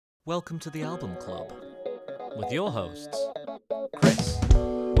Welcome to the Album Club with your hosts, Chris,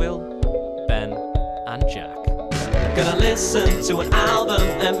 Will, Ben, and Jack. Gonna listen to an album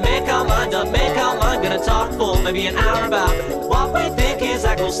and make our mind up, make our mind. Gonna talk for maybe an hour about what we think is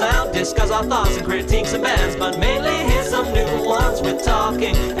actual sound. Discuss our thoughts and critiques and bands, but mainly hear some new ones with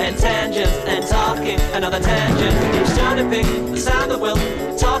talking and tangents and talking another tangent. Each turn to pick the sound that we'll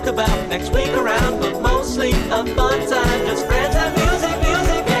talk about next week around, but mostly a fun time, just friends and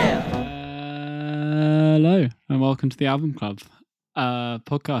music, yeah. Hello and welcome to the Album Club, a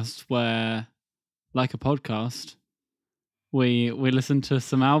podcast where, like a podcast, we listen to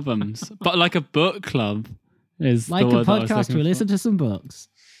some albums, but like a book club is like the a word that I was podcast. looking We for. listen to some books.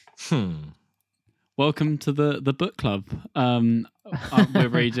 Welcome to the book club. We're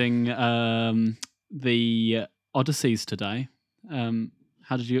reading the Odysseys today.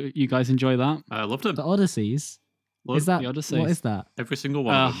 How did you guys enjoy that? I loved it. The Odysseys. Is that the Odysseys. what is that? Every single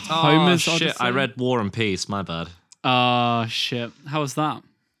one of them. Homer's shit, Odyssey? I read War and Peace, my bad. Oh, shit. How was that?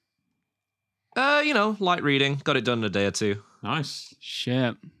 Light reading. Got it done in a day or two. Nice.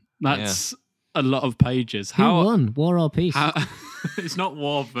 Shit. That's a lot of pages. Who won, War or Peace? It's not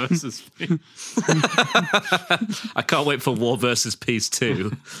war versus peace. I can't wait for War versus Peace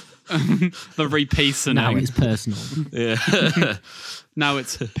 2. The re-peacening. Now it's personal. Yeah. Now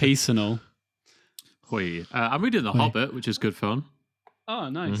it's peaceable. I'm reading The Hobbit, which is good fun. Oh,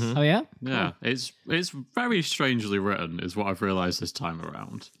 nice. Mm-hmm. Oh yeah. Yeah, it's very strangely written, is what I've realised this time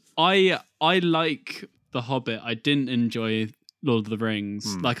around. I like The Hobbit. I didn't enjoy Lord of the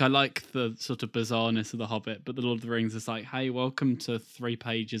Rings. Like, I like the sort of bizarreness of The Hobbit, but the Lord of the Rings is like, hey, welcome to 3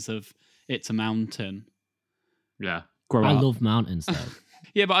 pages of It's a Mountain. Yeah. Grow I up. love mountains though.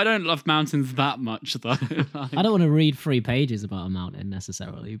 Yeah, but I don't love mountains that much, though. Like, I don't want to read 3 pages about a mountain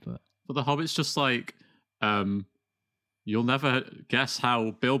necessarily, but But The Hobbit's just like, you'll never guess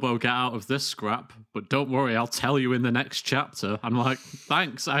how Bilbo got out of this scrap, but don't worry, I'll tell you in the next chapter. I'm like,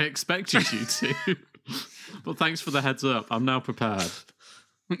 thanks, I expected you to. But thanks for the heads up. I'm now prepared.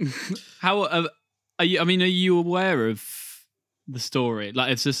 how are you? I mean, are you aware of the story?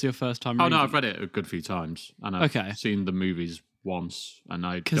 Like, it's just your first time Oh reading no, I've it? read it a good few times, and I've Okay. seen the movies once, and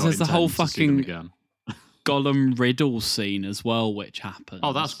I 'Cause don't there's the whole intend to see them fucking- again. Gollum riddle scene as well, which happens.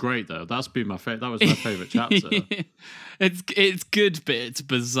 Oh, that's great though. That's been my favorite. That was my favorite chapter. It's good, but it's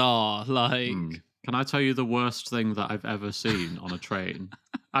bizarre. Like, Can I tell you the worst thing that I've ever seen on a train?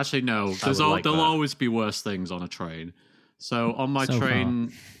 Actually, no. would like There'll that. always be worse things on a train. So on my So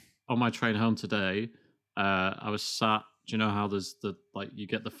train home today, I was sat. Do you know how there's you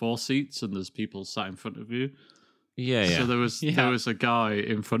get the 4 seats and there's people sat in front of you? Yeah. So there was a guy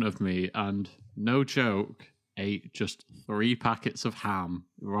in front of me, and no joke, ate just 3 packets of ham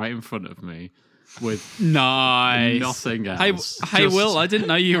right in front of me with nice. nothing else. Hey, Just- Will, I didn't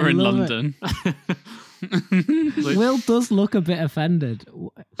know you were in love it. London. Will does look a bit offended.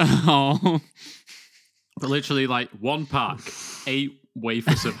 Oh, But literally, like, 1 pack, 8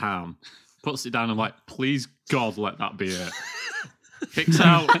 wafers of ham, puts it down and like, please God, let that be it. Picks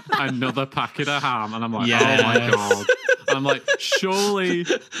out another packet of ham, and I'm like, Yes. oh my God. And I'm like, surely,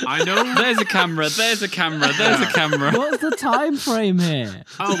 I know. there's a camera. There's a camera. There's a camera. What's the time frame here?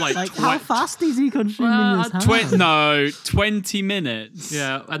 Oh, Like how fast is he consuming this ham? 20 minutes.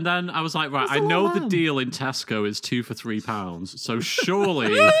 Yeah, and then I was like, right, That's I a lot know of the ham. deal in Tesco is 2 for £3, so surely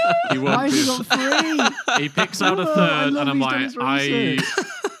he Why won't has he got 3? He picks out a Oh, I third, love and I'm he's done like, his research.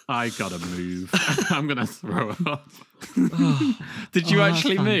 I gotta move. I'm gonna throw up. Did you Oh,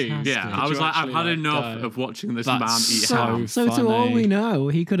 actually that's move? fantastic. Yeah, Did I was you like, I've actually, had enough go? of watching this That's man eat so ham. So to all funny. we know,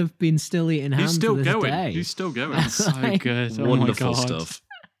 he could have been still eating ham He's still to this going. day. He's still going. So good. Oh Wonderful my God. stuff.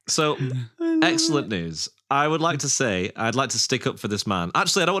 So, excellent news. I would like to say, I'd like to stick up for this man.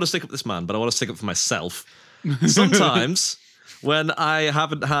 Actually, I don't want to stick up for this man, but I want to stick up for myself. Sometimes, when I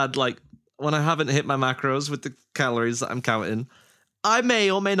haven't hit my macros with the calories that I'm counting, I may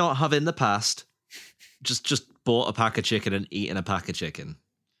or may not have in the past just bought a pack of chicken and eaten a pack of chicken.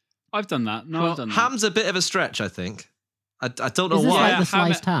 I've done that. No, Well, I've done that. Ham's a bit of a stretch, I think. I don't know Is this why. like the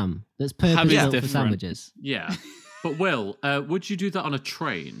sliced ham that's purpose is built for different. sandwiches? Yeah. But Will, would you do that on a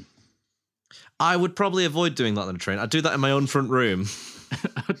train? I would probably avoid doing that on a train. I'd do that in my own front room.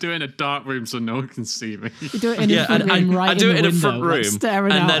 I'd do it in a dark room so no one can see me. You do it in your front room, right I do in it the in a front window, like room,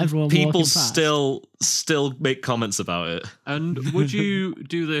 staring and out then everyone people walking past. still make comments about it. And would you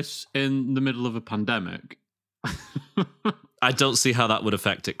do this in the middle of a pandemic? I don't see how that would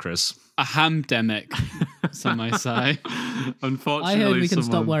affect it, Chris. A hamdemic, some may say. Unfortunately, I heard we can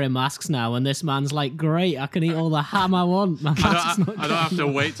stop wearing masks now, and this man's like, great, I can eat all the ham I want. My mask's not I don't have to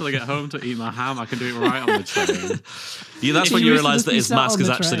wait till I get home to eat my ham. I can do it right on the train. Yeah, that's If when you you used to realise just that be his sat mask on has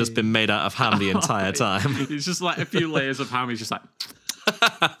the actually just train. been made out of ham the entire time. It's just like a few layers of ham. He's just like,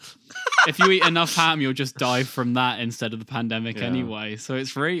 If you eat enough ham, you'll just die from that instead of the pandemic Yeah. anyway. So it's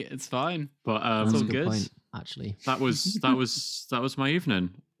free. It's fine. but It's all That's a good. point, actually. that was my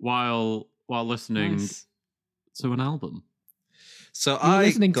evening while listening Nice. to an album. So You were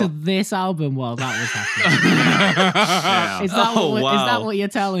listening to this album while that was happening. Yeah. Is that, Oh, is wow. that what you're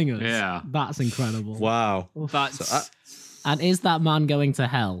telling us? Yeah. That's incredible. Wow. That's So And is that man going to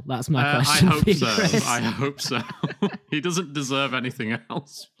hell? That's my I question. hope for you, so. Chris. I hope so. He doesn't deserve anything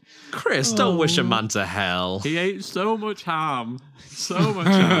else. Chris, don't wish a man to hell. He ate so much ham. So much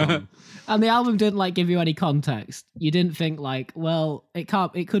ham. And the album didn't like give you any context. You didn't think like, well, it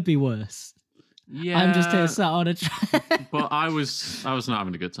could be worse. Yeah. I'm just here sat on a train. But I was not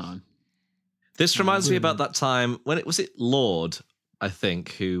having a good time. This reminds me about that time when it was Lord, I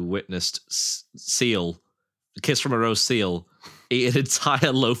think, who witnessed Seal, Kiss from a Rose Seal, eat an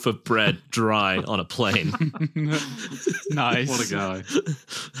entire loaf of bread dry on a plane. nice. What a guy.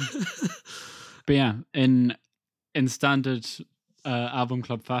 But yeah, in standard album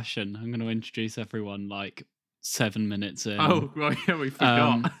club fashion, I'm going to introduce everyone like 7 minutes in. Oh, right, yeah, we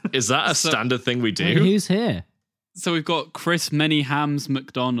forgot. Is that a standard thing we Wait, do? who's here? So we've got Chris Many Hams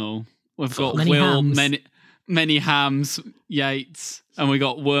McDonnell. We've got Many Will Hams. Many Hams Yates, and we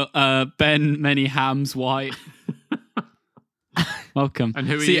got Ben Many Hams White. Welcome. And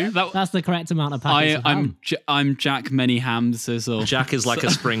who are you? That's the correct amount of packets of ham. I'm Jack Many Hams Sizzle. Jack is like a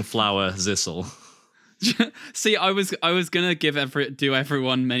spring flower zissel. See, I was gonna do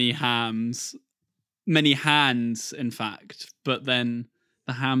everyone many hams, many hands, in fact, but then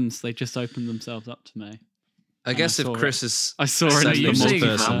the hams they just opened themselves up to me. I guess if saw Chris is I saw saying into you the say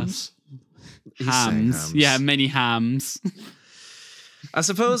multiverse. hams? He's saying Hams, yeah, many hams. I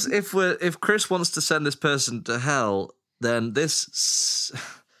suppose if Chris wants to send this person to hell, then this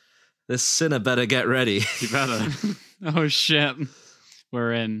sinner better get ready. You better. Oh shit,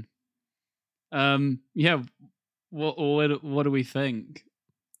 we're in. Yeah. What do we think?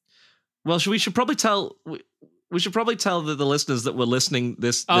 Well, we should probably tell the listeners that we're listening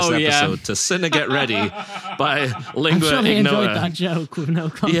this Oh, yeah. episode to "Sinner Get Ready" by I'm Lingua sure they enjoyed Ignota. that joke with no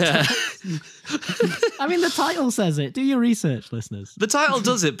context. Yeah, I mean, the title says it. Do your research, listeners. the title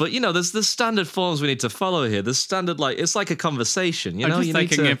does it, but there's standard forms we need to follow here. There's standard it's like a conversation. You I'm know, just you need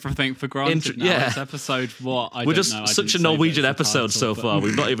taking to. everything for granted now. yeah. It's episode what? I We're don't just know. I such a didn't save it Norwegian as a episode so title, but- far.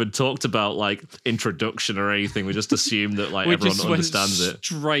 We've not even talked about introduction or anything. We just assume that We everyone just went understands it.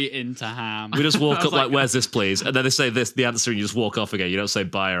 straight into ham. We just walk I was up like, "Where's this, please?" And then they say the answer, and you just walk off again. You don't say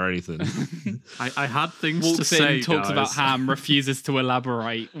bye or anything. I had things to walks in, say. talks guys. about ham, refuses to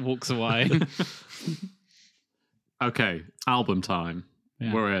elaborate, walks away. Okay, album time.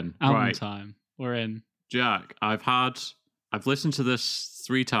 Yeah. We're in. Album right, time. We're in. Jack. I've listened to this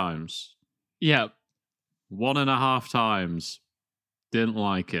 3 times. Yeah. 1.5 times. Didn't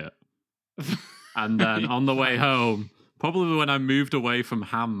like it. And then on the way home, probably when I moved away from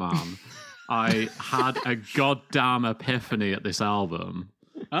Ham Man, I had a goddamn epiphany at this album.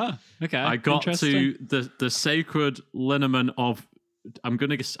 Oh, okay. I got Interesting. to the sacred lineament of I'm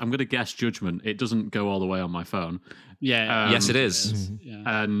gonna guess judgment. It doesn't go all the way on my phone, Yeah. Yes, it is. Yeah.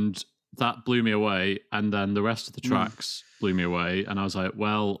 and that blew me away. And then the rest of the tracks blew me away, and I was like,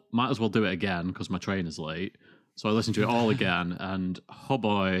 well, might as well do it again because my train is late. So I listened to it all again, and oh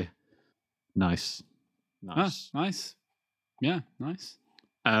boy, nice. Nice. Yeah, nice.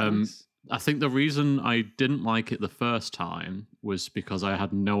 Nice. I think the reason I didn't like it the first time was because I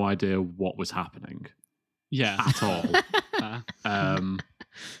had no idea what was happening Yeah. at all. Fair.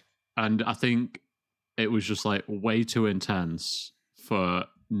 And I think it was just way too intense for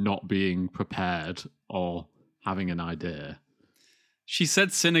not being prepared or having an idea. She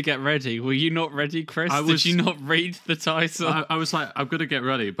said, "Sinner, get ready." Were you not ready, Chris? Did you not read the title? I was like, I'm going to get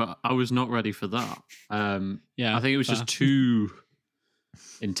ready, but I was not ready for that. Yeah, I think it was fair. just too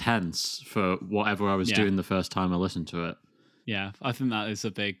intense for whatever I was Yeah. doing the first time I listened to it. Yeah, I think that is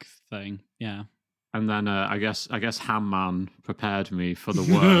a big thing. Yeah. And then I guess Ham Man prepared me for the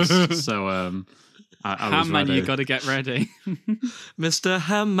worst. So I was Ham man, ready. you got to get ready. Mr.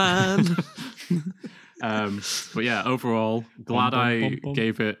 Hamman. But yeah, overall, glad Bum, bum, I bum, bum.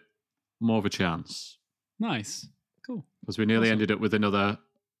 gave it more of a chance Nice. Cool. because we nearly Awesome. ended up with another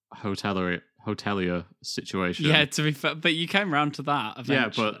hotelier situation. Yeah, to be fair, but you came round to that Yeah,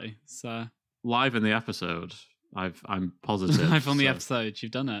 eventually. but- So Live in the episode, I'm positive. Live on the so- episode,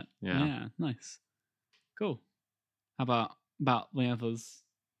 you've done it. Yeah. Nice. Cool. How about the others?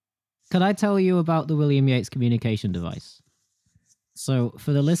 Could I tell you about the William Yates communication device? So,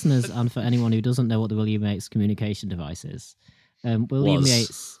 for the listeners and for anyone who doesn't know what the William Yates communication device is, William Was.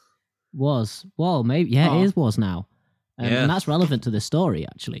 Yates maybe it was now, Yeah. and that's relevant to the story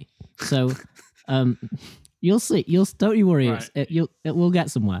actually. So, you'll see. Don't you worry. Right. It will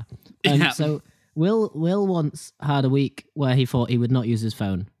get somewhere. Yeah. So, Will once had a week where he thought he would not use his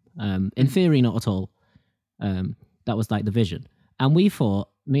phone. In theory, not at all. That was like the vision, and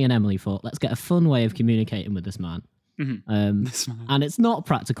me and Emily thought, let's get a fun way of communicating with this man. This man. And it's not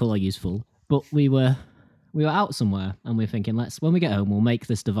practical or useful, but we were out somewhere and we're thinking, when we get home, we'll make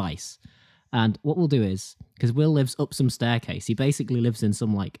this device. And what we'll do is, because Will lives up some staircase, he basically lives in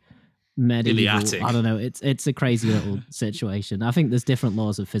some like medieval, attic. I don't know, it's a crazy little situation. I think there's different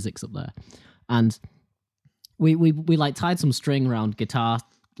laws of physics up there. And we like tied some string around guitar,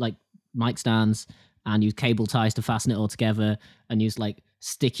 like mic stands, and used cable ties to fasten it all together, and used like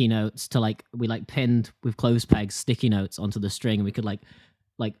sticky notes to we pinned with clothes pegs sticky notes onto the string, and we could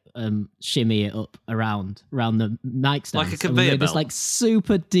shimmy it up around the mic stands. Like a And we conveyor made this belt. like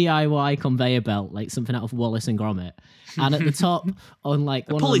super DIY conveyor belt, like something out of Wallace and Gromit. And at the top on like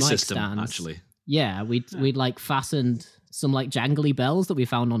A one of pulley the mic system, stands, actually. yeah, we'd like fastened some like jangly bells that we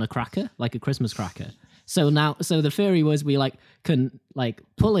found on a cracker, like a Christmas cracker. So the theory was we can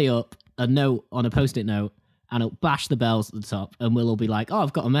pulley up a note on a post-it note, and it'll bash the bells at the top, and we'll all be like, oh,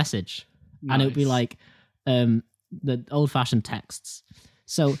 I've got a message. And it'll be Nice. like the old-fashioned texts.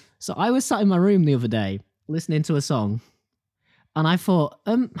 So I was sat in my room the other day listening to a song, and I thought,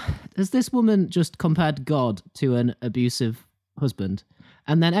 has this woman just compared God to an abusive husband?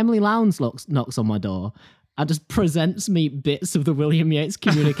 And then Emily Lowndes knocks on my door and just presents me bits of the William Yates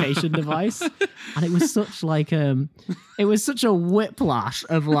communication device. And it was such it was such a whiplash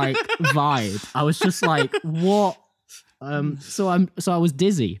of vibe. I was just like, what? So I was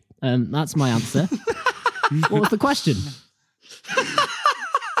dizzy. That's my answer. What was the question?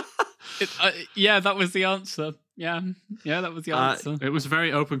 Yeah, that was the answer. Yeah, that was the answer. It was a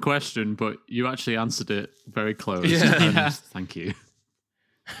very open question, but you actually answered it very close. Yeah. And Yeah. Thank you.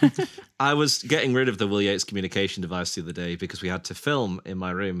 I was getting rid of the Will Yates communication device the other day because we had to film in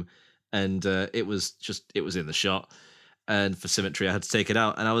my room, and it was in the shot, and for symmetry I had to take it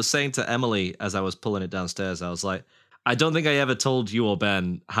out. And I was saying to Emily as I was pulling it downstairs, I was like, I don't think I ever told you or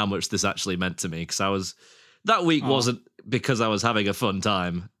Ben how much this actually meant to me, because that week wasn't because I was having a fun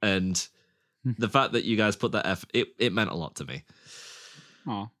time, and the fact that you guys put that effort, it meant a lot to me.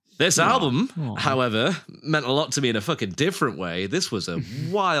 Aw. This album, Aw. however, meant a lot to me in a fucking different way. This was a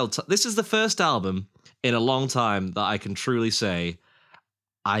wild this is the first album in a long time that I can truly say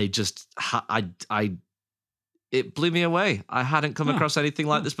it blew me away. I hadn't come across anything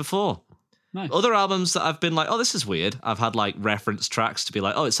like this before. Nice. Other albums that I've been like, oh, this is weird. I've had like reference tracks to be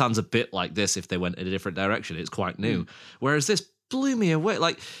like, oh, it sounds a bit like this if they went in a different direction. It's quite new. Whereas this blew me away.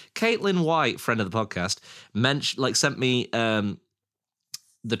 Like Caitlin White, friend of the podcast, sent me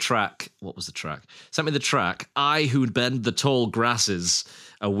the track. What was the track? Sent me the track "I Who'd Bend the Tall Grasses"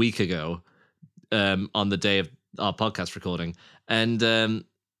 a week ago, on the day of our podcast recording, and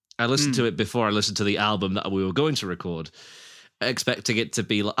I listened to it before I listened to the album that we were going to record, expecting it to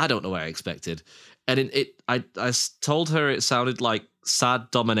be like, I don't know what I expected, and I told her it sounded like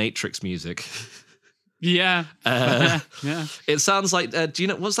sad dominatrix music. Yeah. Yeah. It sounds like, do you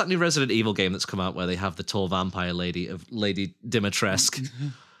know, what's that new Resident Evil game that's come out where they have the tall vampire lady of Lady Dimitrescu?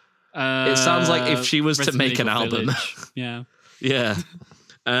 It sounds like if she was to Resident make an Evil album. Village. Yeah. Yeah.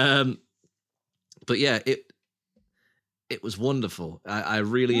 But yeah, it was wonderful. I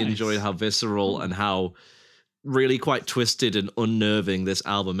really Nice. enjoyed how visceral and how really quite twisted and unnerving this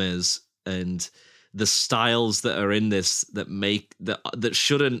album is, and the styles that are in this that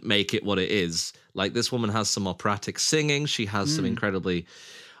shouldn't make it what it is. Like, this woman has some operatic singing. She has some incredibly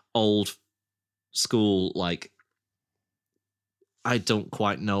old school, like, I don't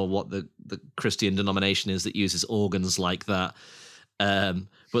quite know what the Christian denomination is that uses organs like that.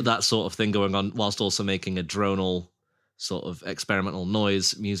 But that sort of thing going on whilst also making a dronal sort of experimental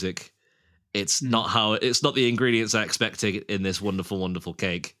noise music. It's not the ingredients I expected in this wonderful, wonderful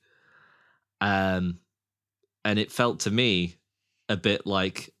cake. And it felt to me a bit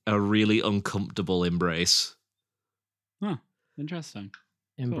like a really uncomfortable embrace. Oh, interesting.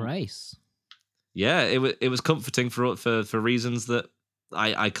 Embrace. Yeah, it was comforting for reasons that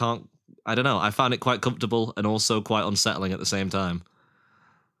I can't, I don't know. I found it quite comfortable and also quite unsettling at the same time.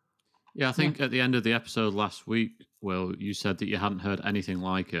 Yeah, I think at the end of the episode last week, Will, you said that you hadn't heard anything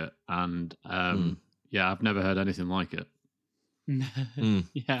like it, and Yeah, I've never heard anything like it. Yeah.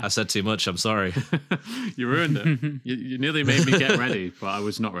 Uh, I said too much. I'm sorry. You ruined it. You nearly made me get ready, but I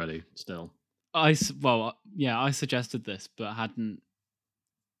was not ready still. I suggested this, but hadn't.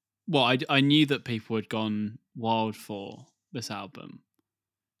 Well, I knew that people had gone wild for this album,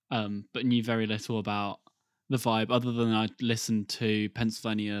 but knew very little about the vibe other than I'd listened to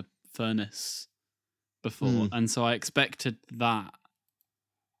Pennsylvania Furnace before, and so I expected that.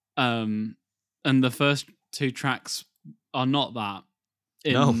 And the first two tracks are not that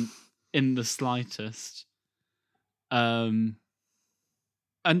in the slightest. But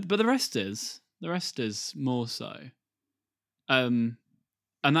the rest is more so. And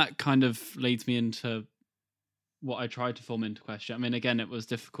that kind of leads me into what I tried to form into question. I mean, again, it was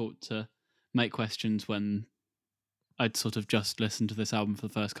difficult to make questions when I'd sort of just listened to this album for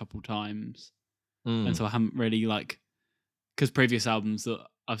the first couple times. And so I haven't really because previous albums that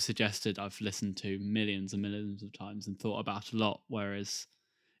I've suggested I've listened to millions and millions of times and thought about a lot, whereas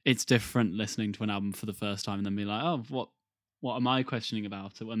it's different listening to an album for the first time and then be like, oh, what am I questioning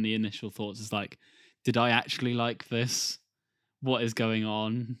about it, when the initial thoughts is like, did I actually like this? What is going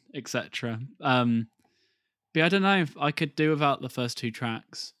on, etc. But I don't know if I could do without the first two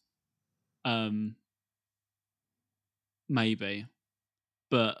tracks. Maybe.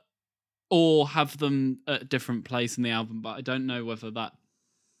 Or have them at a different place in the album, but I don't know whether that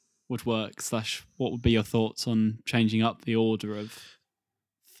would work, / what would be your thoughts on changing up the order of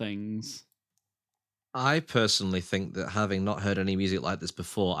things? I personally think that having not heard any music like this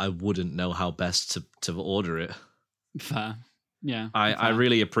before, I wouldn't know how best to order it. Fair. Yeah. I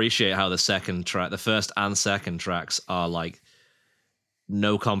really appreciate how the first and second tracks are like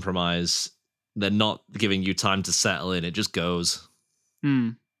no compromise. They're not giving you time to settle in. It just goes.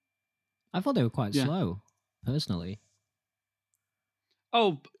 I thought they were quite slow, personally.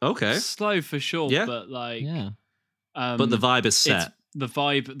 Oh, okay. Slow for sure, Yeah. But but the vibe is set. The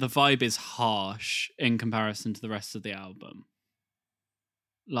vibe is harsh in comparison to the rest of the album.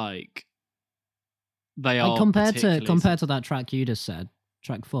 Like they are compared to that track you just said,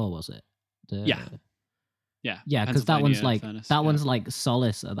 track 4 was it? Yeah, because that one's like Furnace, one's like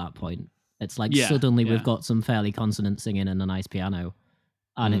solace at that point. It's like Yeah, suddenly yeah. we've got some fairly consonant singing and a nice piano,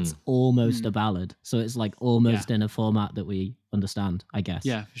 and it's almost a ballad. So it's like almost in a format that we understand, I guess.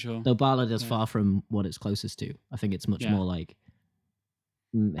 Yeah, for sure. Though ballad is far from what it's closest to. I think it's much more like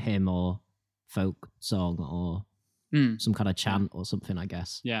hymn or folk song or some kind of chant or something, I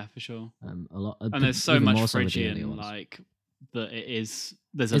guess. Yeah, for sure. A lot, And there's so even much more so with the earlier Phrygian, ones. that it is.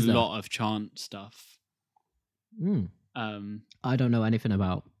 There's Is a there? lot of chant stuff. I don't know anything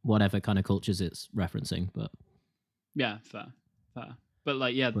about whatever kind of cultures it's referencing, but Yeah, fair. But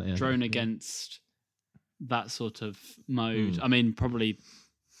But drone yeah. against that sort of mode. Mm. I mean, probably.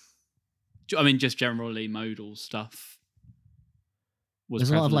 I mean, just generally modal stuff. Was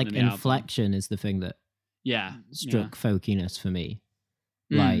there's a lot of prevalent like in the album. inflection is the thing that Yeah, struck folkiness for me.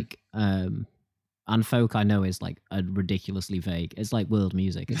 Mm. Like, and folk I know is like a ridiculously vague. It's like world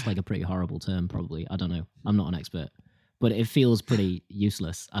music. It's like a pretty horrible term, probably. I don't know. I'm not an expert, but it feels pretty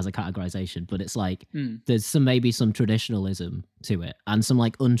useless as a categorization. But it's like there's maybe some traditionalism to it and some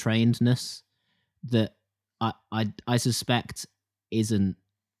like untrainedness that I suspect isn't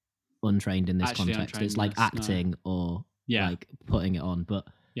untrained in this Actually context. It's like untrainedness, no. acting or like putting it on, but.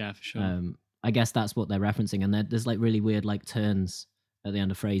 Yeah, for sure. I guess that's what they're referencing, and there's like really weird like turns at the end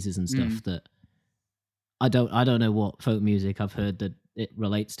of phrases and stuff that I don't know what folk music I've heard that it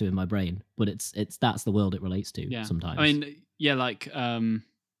relates to in my brain, but it's that's the world it relates to sometimes. I mean, like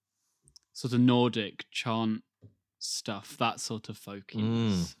sort of Nordic chant stuff, that sort of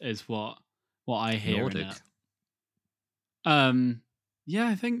folkiness is what I hear Nordic. in it. Yeah,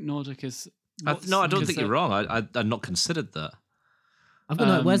 I think Nordic is. I don't think you're wrong. I'd not considered that. I've got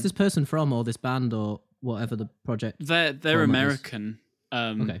no, where's this person from, or this band, or whatever the project? They're format is? American.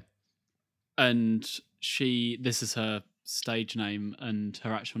 Okay. And this is her stage name, and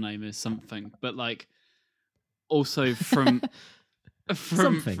her actual name is something. But like, also from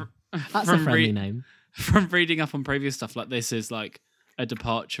Something. That's from a friendly name. From reading up on previous stuff, like this is like a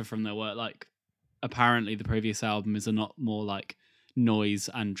departure from their work. Like, apparently, the previous album is a lot more like noise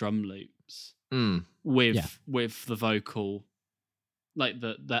and drum loops with the vocal. Like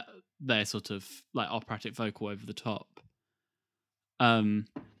their sort of like operatic vocal over the top,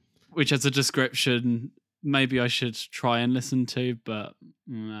 which as a description maybe I should try and listen to, but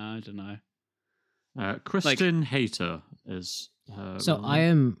I don't know. Kristen Hayter is her. So real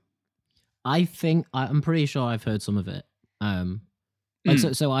name. I'm pretty sure I've heard some of it.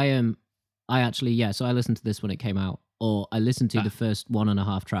 So I actually, so I listened to this when it came out or I listened to the first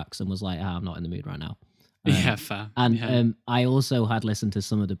 1.5 tracks and was like, I'm not in the mood right now. Yeah, fair. And I also had listened to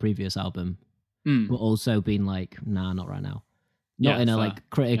some of the previous album, but also been like, nah, not right now. Not in a fair. like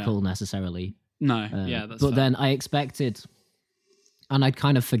critical necessarily. No, that's but fair. then I expected, and I'd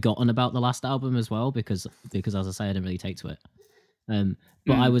kind of forgotten about the last album as well because as I say, I didn't really take to it.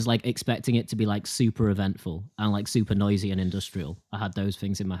 But I was like expecting it to be like super eventful and like super noisy and industrial. I had those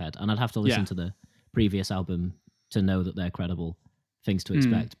things in my head, and I'd have to listen to the previous album to know that they're credible things to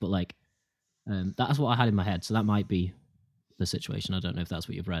expect. But like, that's what I had in my head. So that might be the situation. I don't know if that's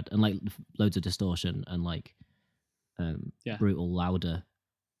what you've read. And like loads of distortion and like brutal louder.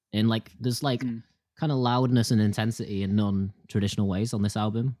 And like there's like kind of loudness and intensity in non-traditional ways on this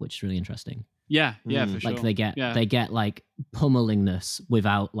album, which is really interesting. Yeah, for sure. Like they get like pummelingness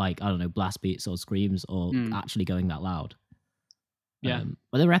without like, I don't know, blast beats or screams or actually going that loud. Yeah.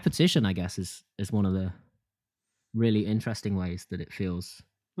 But the repetition, I guess, is one of the really interesting ways that it feels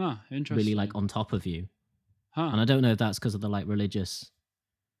interesting. really like on top of you. Huh. And I don't know if that's because of the like religious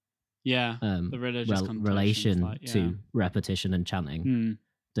the religious relation to repetition and chanting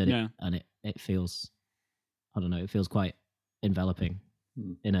that it feels, I don't know, it feels quite enveloping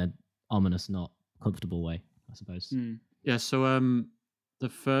in a ominous, not comfortable way, I suppose. Yeah, so the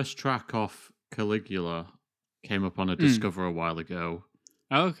first track off Caligula came up on a Discover a while ago.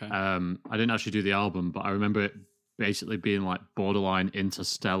 Oh, okay. I didn't actually do the album, but I remember it basically being like borderline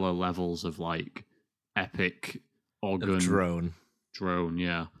interstellar levels of like epic organ drone,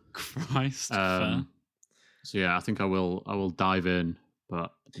 yeah. Christ. So yeah, I think I will dive in,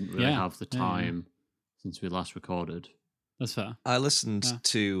 but I didn't really have the time since we last recorded. That's fair. I listened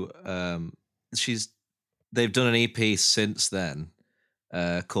to they've done an EP since then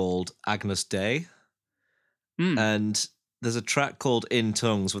called Agnus Dei. And there's a track called In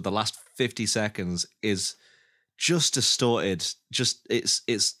Tongues where the last 50 seconds is just distorted. Just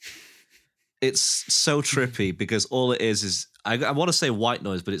it's so trippy because all it is I want to say white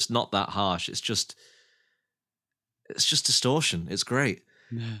noise, but it's not that harsh. It's just distortion. It's great.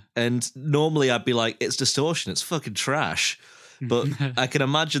 Yeah. And normally I'd be like, it's distortion, it's fucking trash. But I can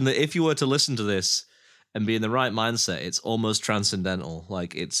imagine that if you were to listen to this and be in the right mindset, it's almost transcendental.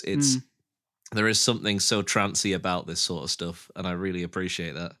 Like it's there is something so trancy about this sort of stuff, and I really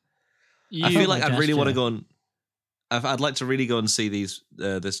appreciate that. I feel like I'd really want to go and I'd like to really go and see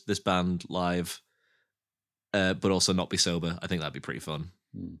this band live, but also not be sober. I think that'd be pretty fun.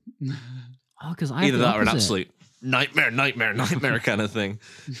 Because either that or an absolute nightmare kind of thing.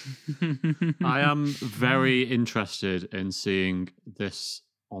 I am very interested in seeing this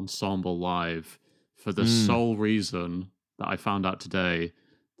ensemble live for the sole reason that I found out today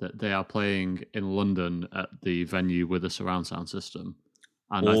that they are playing in London at the venue with a surround sound system.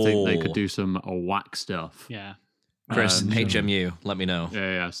 And I think they could do some whack stuff. Yeah. Chris, HMU, let me know.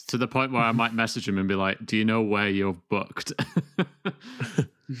 Yeah. To the point where I might message him and be like, do you know where you're booked?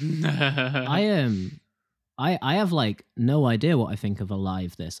 I have like no idea what I think of a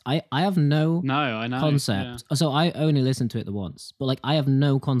live this. I have no I know concept. Yeah. So I only listened to it the once, but like I have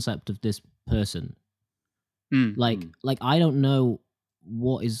no concept of this person. Like I don't know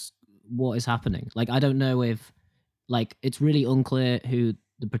what is happening. Like I don't know if like it's really unclear who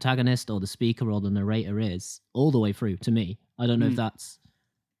the protagonist or the speaker or the narrator is all the way through to me. I don't know if that's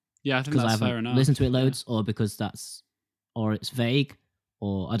I think because that's I fair haven't enough. listened to it loads or because or it's vague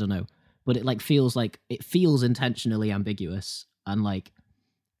or I don't know. But it like feels intentionally ambiguous and like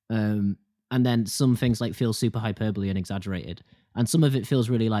and then some things like feel super hyperbole and exaggerated. And some of it feels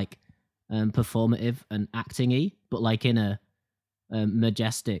really like performative and acting-y, but like in a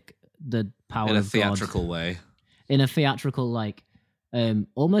majestic, the power in a of theatrical God, way. In a theatrical like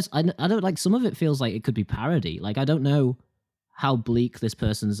almost I don't like some of it feels like it could be parody. Like I don't know how bleak this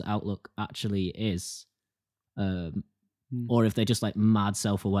person's outlook actually is. Or if they're just like mad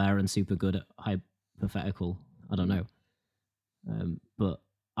self-aware and super good at hypothetical. I don't know. But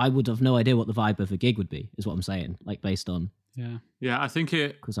I would have no idea what the vibe of a gig would be, is what I'm saying. Like based on I think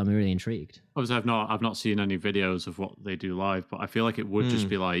it because I'm really intrigued. Obviously I've not seen any videos of what they do live, but I feel like it would just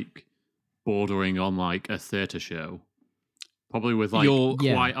be like bordering on like a theatre show. Probably with like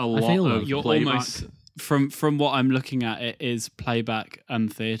quite a lot of you're playback. almost from what I'm looking at, it is playback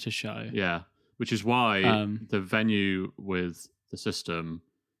and theatre show. Yeah. Which is why the venue with the system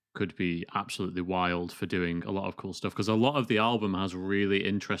could be absolutely wild for doing a lot of cool stuff. Because a lot of the album has really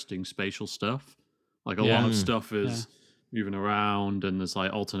interesting spatial stuff. Like a lot of stuff is moving around and there's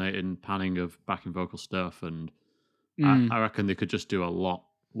like alternating panning of backing vocal stuff. And I reckon they could just do a lot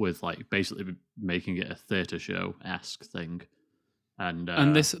with like basically making it a theatre show-esque thing.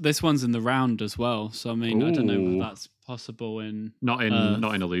 And this one's in the round as well. So I mean, I don't know Ooh. if that's possible in not in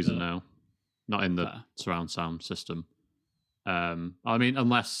Eliza, but- no, not in the Fair. surround sound system. I mean,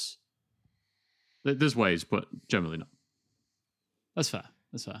 unless there's ways, but generally not. That's fair.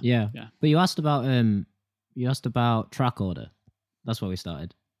 That's fair. Yeah. Yeah. But you asked about track order. That's where we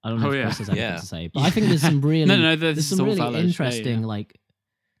started. I don't know Oh, if yeah. Chris has anything Yeah. to say, but I think there's some really No, there's this is some all really valid. Yeah, interesting, yeah. like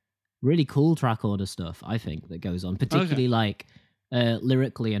really cool track order stuff. I think that goes on, particularly like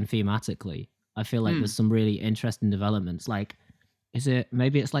lyrically and thematically. I feel like there's some really interesting developments. Like,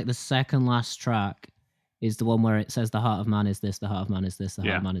 maybe it's like the second last track is the one where it says the heart of man is this, the heart of man is this, the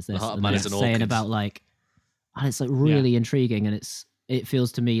heart of man is this, heart of and man then is it's an saying orchid. about like, and it's like really intriguing, and it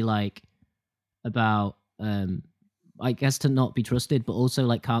feels to me like about I guess to not be trusted, but also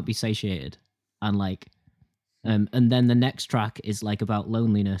like can't be satiated, and like and then the next track is like about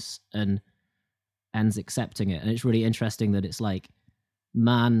loneliness and ends accepting it, and it's really interesting that it's like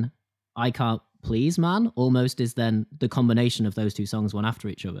man, I can't please man almost is then the combination of those two songs one after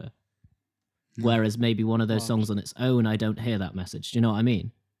each other, whereas maybe one of those songs on its own I don't hear that message. Do you know what I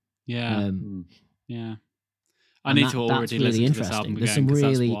mean? Yeah. Yeah. I And need that- to that's already really listen to this interesting. album There's again some because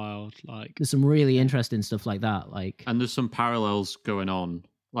really- that's wild. Like, There's some really interesting stuff like that. Like, And there's some parallels going on.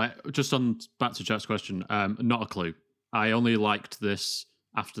 Like, just on back to Jack's question, not a clue. I only liked this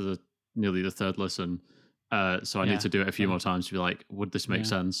after nearly the third listen, so I Yeah. need to do it a few more times to be like, would this make Yeah.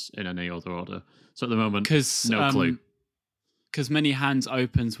 sense in any other order? So at the moment, because no clue. Because Many Hands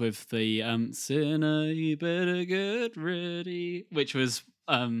opens with the "Sinner, you better get ready," which was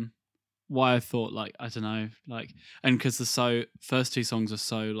why I thought, like, I don't know, like, and because the first two songs are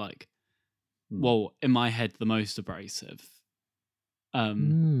so like, well, in my head, the most abrasive.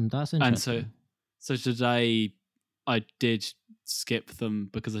 that's interesting. And so today I did skip them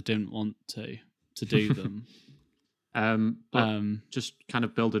because I didn't want to do them. But just kind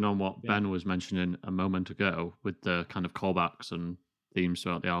of building on what Ben was mentioning a moment ago with the kind of callbacks and themes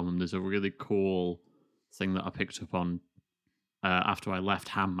throughout the album, there's a really cool thing that I picked up on after I left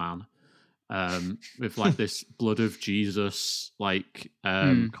Ham Man, with like this blood of Jesus like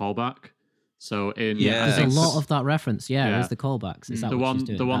callback. So in there's a lot of that reference. Yeah, there's the callbacks. Is that the what one she's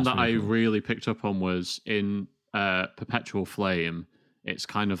doing? the one That's that really I cool. really picked up on was in Perpetual Flame. It's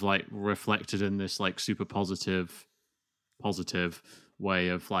kind of like reflected in this like super positive way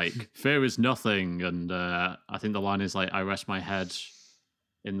of like fear is nothing, and I think the line is like I rest my head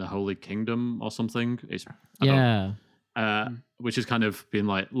in the holy kingdom or something. It's which is kind of being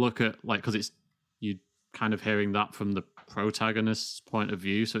like look at like because it's you kind of hearing that from the protagonist's point of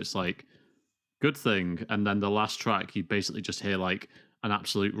view, so it's like good thing, and then the last track you basically just hear like an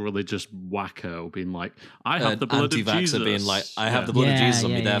absolute religious wacko being like I have the blood of anti-vaxxer Jesus, being like, I have the blood of Jesus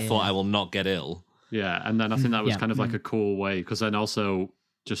on me, yeah, therefore yeah. I will not get ill. Yeah, and then I think that was Yeah. kind of like a cool way because then also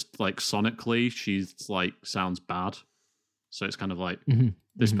just like sonically she's like sounds bad, so it's kind of like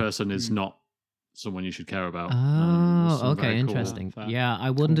this person is not someone you should care about. And there's Oh, some okay, very cool- interesting. Fair. Yeah,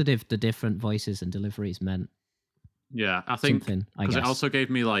 I wondered if the different voices and deliveries meant Yeah, I think something. I because guess. it also gave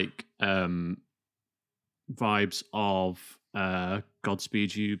me like vibes of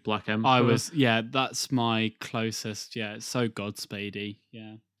Godspeed You Black Emperor. That's my closest. Yeah, it's so Godspeedy.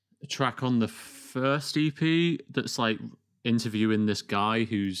 Yeah. A track on the first EP that's like interviewing this guy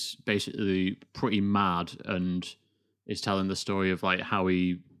who's basically pretty mad and is telling the story of like how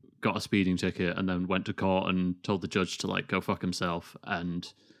he got a speeding ticket and then went to court and told the judge to like go fuck himself,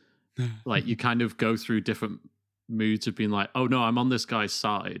 and like you kind of go through different moods of being like, oh no, I'm on this guy's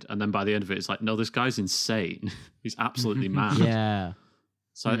side, and then by the end of it it's like, no, this guy's insane. He's absolutely mad. Yeah.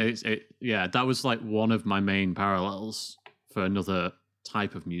 So that was like one of my main parallels for another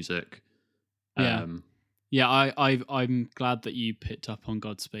type of music. Yeah. Yeah, I'm glad that you picked up on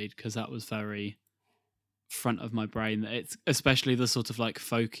Godspeed because that was very front of my brain. It's especially the sort of like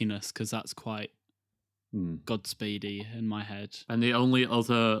folkiness because that's quite Godspeedy in my head. And the only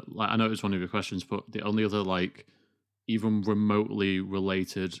other, like, I know it was one of your questions, but the only other like even remotely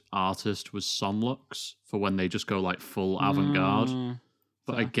related artist was Sonlux for when they just go like full avant-garde.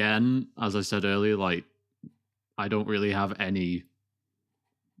 But fair. again, as I said earlier, like I don't really have any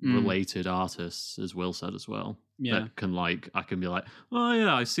related artists, as Will said as well. Yeah. That can like I can be like, oh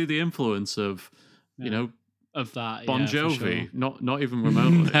yeah, I see the influence of you know Of that, Bon yeah, for Jovi, sure. not even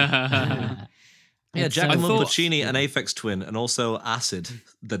remotely. Yeah, It's, Giacomo thought- Puccini, an Aphex Twin, and also acid,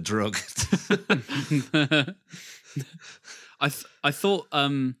 the drug. I thought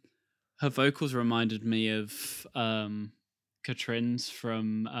her vocals reminded me of Katrin's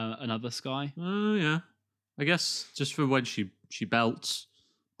from Another Sky. Oh yeah, I guess just for when she belts,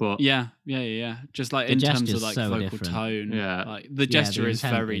 But Yeah. Just like The in terms of gesture's like so vocal different. tone. Yeah. Like the gesture is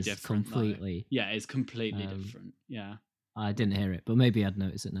intent very is different. though. completely- Yeah, it's completely Um, different. Yeah. I didn't hear it, but maybe I'd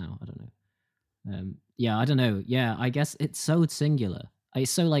notice it now. I don't know. Yeah, I don't know. Yeah, I guess it's so singular.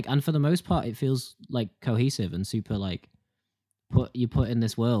 It's so like, and for the most part, it feels like cohesive and super like you put in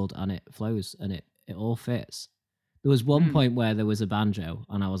this world and it flows and it all fits. There was one point where there was a banjo,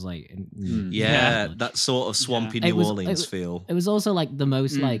 and I was like, Yeah, much. that sort of swampy It New was- Orleans feel. It was also like the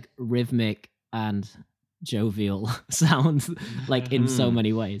most like rhythmic and jovial sound, like in so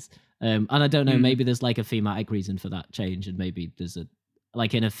many ways. And I don't know, maybe there's like a thematic reason for that change, and maybe there's a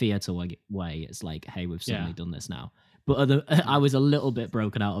like in a theatre way, it's like, hey, we've suddenly done this now. But I was a little bit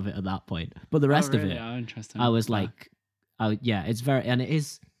broken out of it at that point. But the rest of it, Oh, interesting. I was like, it's very, and it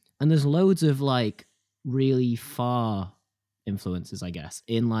is, and there's loads of like really far influences, I guess,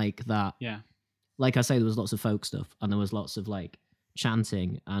 in like that. Yeah. Like I say, there was lots of folk stuff, and there was lots of like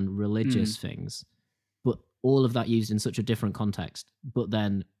chanting and religious things, but all of that used in such a different context, but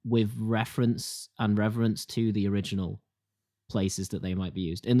then with reference and reverence to the original places that they might be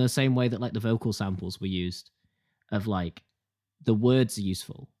used, in the same way that like the vocal samples were used, of like the words are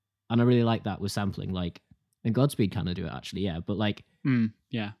useful. And I really like that with sampling, like, and Godspeed kind of do it actually, yeah, but like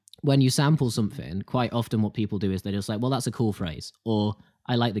Yeah. when you sample something, quite often what people do is they're just like, well, that's a cool phrase, or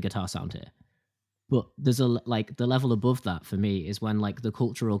I like the guitar sound here. But there's a like the level above that for me is when like the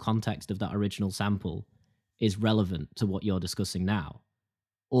cultural context of that original sample is relevant to what you're discussing now,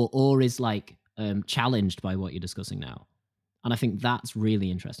 or is like challenged by what you're discussing now. And I think that's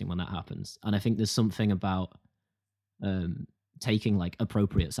really interesting when that happens. And I think there's something about taking like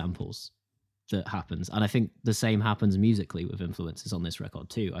appropriate samples that happens. And I think the same happens musically with influences on this record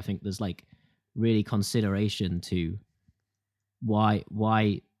too. I think there's like really consideration to why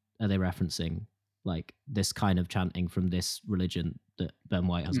are they referencing like this kind of chanting from this religion that Ben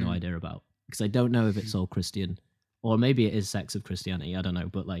White has no idea about, because I don't know if it's all Christian, or maybe it is sects of Christianity, I don't know,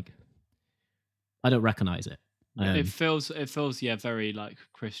 but like I don't recognize it. It feels very like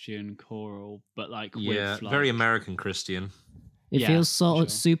Christian choral, but like Yeah, with, like, very American Christian. It Yeah, feels sort for of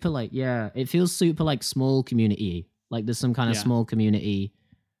sure. super like, it feels super like small community, like there's some kind of Yeah. small community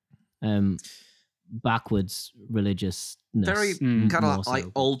backwards religiousness. Very kind more of like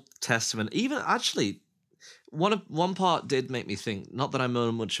so. Old Testament. Even actually, one part did make me think. Not that I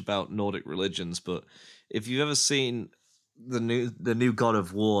know much about Nordic religions, but if you've ever seen the new God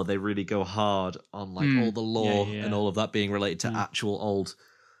of War, they really go hard on like all the lore and all of that being related to actual old.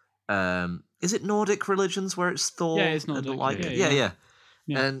 Is it Nordic religions where it's Thor? Yeah, it's and the Nordic, like? yeah.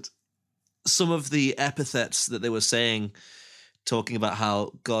 And some of the epithets that they were saying, talking about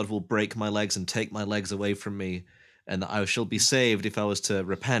how God will break my legs and take my legs away from me, and that I shall be saved if I was to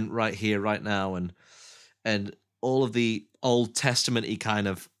repent right here, right now, and all of the Old Testament-y kind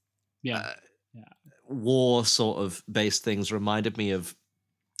of war sort of based things reminded me of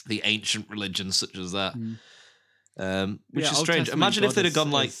the ancient religions such as that, which is Old strange. Testament Imagine if God they'd have is-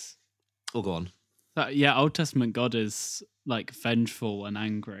 gone like, is- oh, go on. Old Testament God is like vengeful and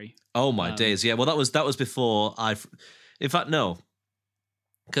angry. Oh my days! Yeah, well, that was before in fact, no,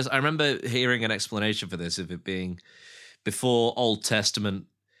 because I remember hearing an explanation for this of it being before Old Testament.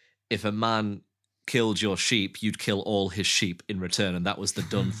 If a man killed your sheep, you'd kill all his sheep in return, and that was the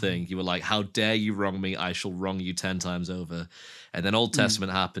done thing. You were like, "How dare you wrong me? I shall wrong you 10 times over." And then Old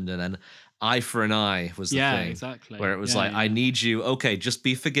Testament happened, and then eye for an eye was the thing. Exactly. Where it was like, I need you. Okay, just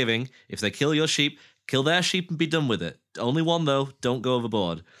be forgiving. If they kill your sheep, kill their sheep and be done with it. Only one though. Don't go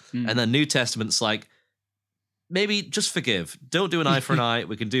overboard. And then New Testament's like, maybe just forgive. Don't do an eye for an eye.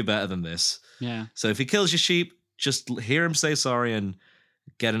 We can do better than this. Yeah. So if he kills your sheep, just hear him say sorry and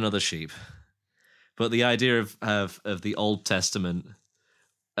get another sheep. But the idea of the Old Testament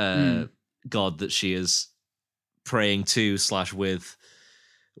God that she is praying to / with,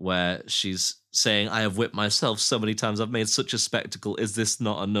 where she's saying, I have whipped myself so many times, I've made such a spectacle, is this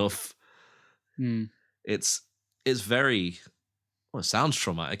not enough? It's very, well, it sounds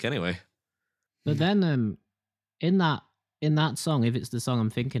traumatic anyway. But then in that song, if it's the song I'm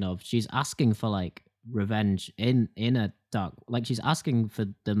thinking of, she's asking for like revenge in a dark, like she's asking for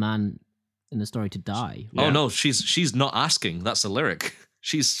the man in the story to die. Oh no, she's not asking. That's the lyric.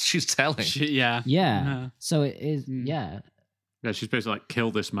 She's telling. Yeah. So it is. Yeah. Yeah, she's basically like, kill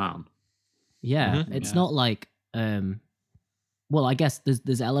this man. Yeah. It's not like. Well, I guess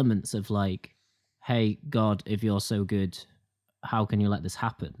there's elements of like, hey God, if you're so good, how can you let this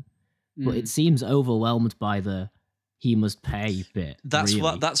happen? But it seems overwhelmed by the he must pay bit. That's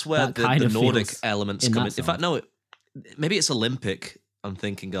really. that's where That the kind of Nordic feels elements in come that in. In fact, song. no, maybe it's Olympic. I'm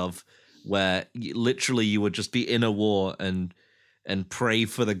thinking of where literally you would just be in a war and and pray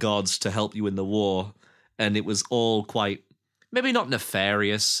for the gods to help you in the war. And it was all quite, maybe not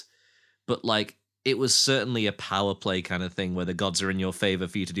nefarious, but like it was certainly a power play kind of thing where the gods are in your favor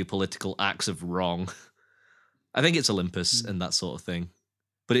for you to do political acts of wrong. I think it's Olympus and that sort of thing.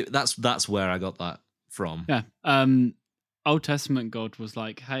 But that's where I got that from. Yeah. Old Testament God was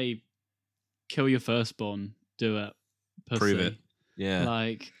like, hey, kill your firstborn, do it, pussy. Prove it. Yeah.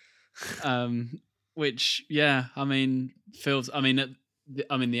 Like, which, yeah, I mean, feels. I mean,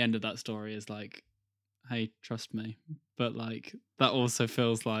 the end of that story is like, hey, trust me. But like, that also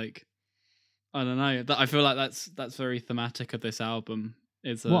feels like, I don't know. That I feel like that's very thematic of this album.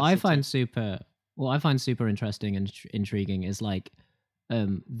 Is what I find super interesting and intriguing is like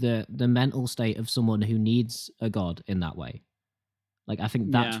the mental state of someone who needs a god in that way. Like, I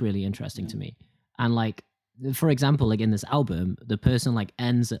think that's really interesting to me. And like, for example, like in this album, the person like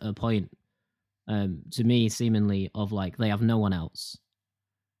ends at a point, to me, seemingly of like they have no one else.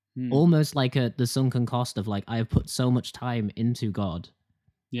 Almost like the sunken cost of like, I have put so much time into God.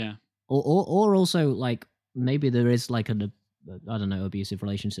 Yeah. Or also like maybe there is like I don't know, abusive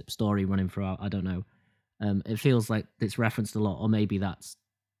relationship story running throughout. I don't know. It feels like it's referenced a lot, or maybe that's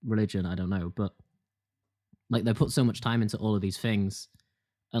religion. I don't know, but like they put so much time into all of these things,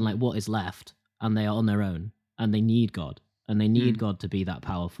 and like what is left, and they are on their own, and they need God, and they need God to be that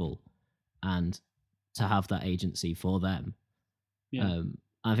powerful, and to have that agency for them. Yeah.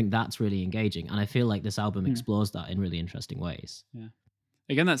 I think that's really engaging, and I feel like this album explores that in really interesting ways. Yeah.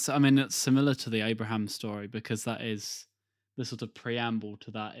 Again, that's similar to the Abraham story, because that is the sort of preamble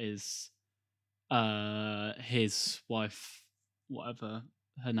to that is his wife, whatever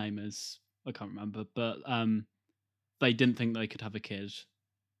her name is, I can't remember, but they didn't think they could have a kid.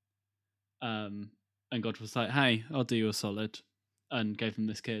 And God was like, hey, I'll do you a solid, and gave them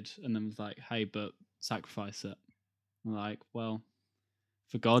this kid, and then was like, hey, but sacrifice it. I'm like, well,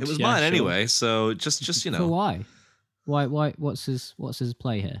 for God, it was yeah, mine sure. anyway, so just you know. For why? Why? What's his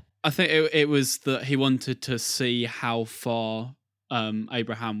play here? I think it was that he wanted to see how far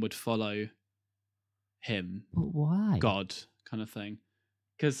Abraham would follow him, But why? God, kind of thing.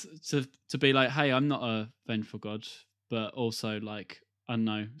 Because to be like, hey, I'm not a vengeful God, but also like, I don't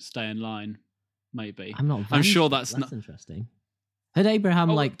know, stay in line, maybe. I'm sure that's not interesting. Had Abraham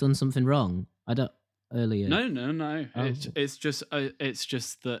like done something wrong? I don't earlier. No. Oh. It's just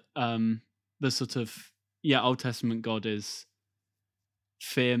that the sort of Old Testament God is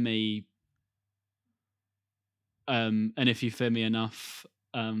fear me, and if you fear me enough,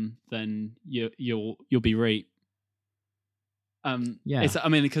 then you'll be right. It's, I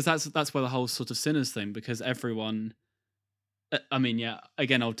mean, because that's where the whole sort of sinners thing, because everyone, I mean,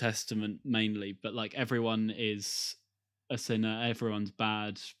 again, Old Testament mainly, but like everyone is a sinner, everyone's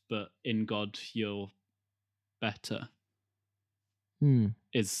bad, but in God you're better.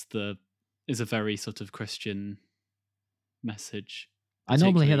 Is a very sort of Christian message. I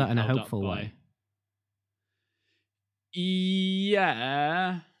normally hear that in a hopeful way.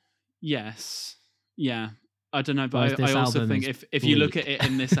 Yeah. Yes. Yeah. I don't know, but I also think if you look at it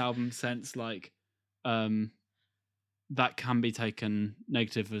in this album sense, like that can be taken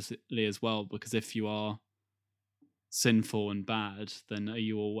negatively as well, because if you are sinful and bad, then are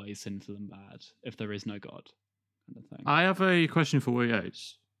you always sinful and bad if there is no God? Kind of thing. I have a question for Will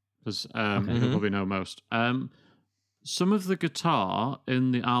Yates, because he'll probably know most. Some of the guitar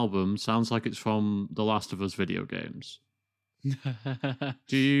in the album sounds like it's from the Last of Us video games.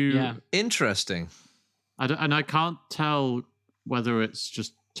 Do you? Yeah. Interesting. I can't tell whether it's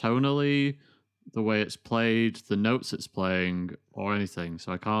just tonally, the way it's played, the notes it's playing, or anything.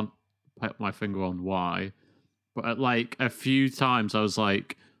 So I can't put my finger on why. But at like a few times, I was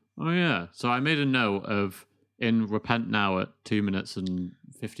like, "Oh yeah." So I made a note of in Repent Now at 2 minutes and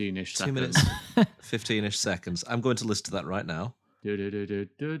 15-ish seconds. 2 minutes, 15-ish seconds. I'm going to listen to that right now.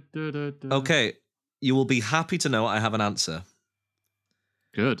 Okay, you will be happy to know I have an answer.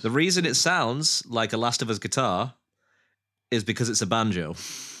 Good. The reason it sounds like a Last of Us guitar is because it's a banjo.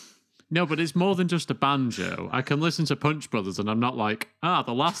 No, but it's more than just a banjo. I can listen to Punch Brothers and I'm not like,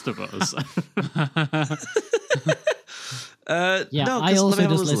 The Last of Us. No, I also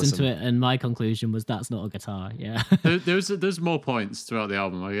just listened to it and my conclusion was that's not a guitar. Yeah. there's more points throughout the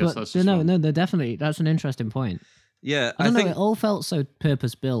album. I guess but that's just no, they're definitely, that's an interesting point. Yeah, I think it all felt so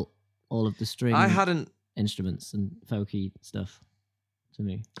purpose built, all of the string instruments and folky stuff to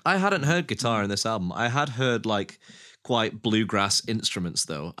me. I hadn't heard guitar in this album. I had heard like quite bluegrass instruments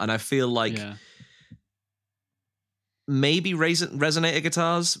though, and I feel like maybe resonator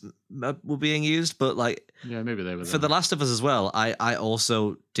guitars were being used, but like maybe they were for The Last of Us as well. I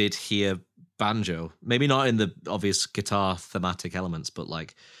also did hear banjo. Maybe not in the obvious guitar thematic elements, but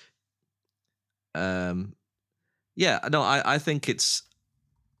like, yeah, no, I think it's,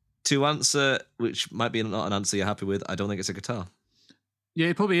 to answer, which might be not an answer you're happy with, I don't think it's a guitar. Yeah,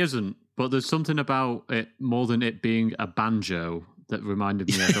 it probably isn't. But there's something about it more than it being a banjo that reminded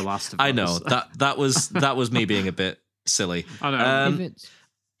me of The Last of Us. I know that was me being a bit silly. I know. If it's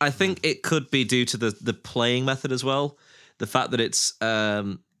I think it could be due to the playing method as well. The fact that it's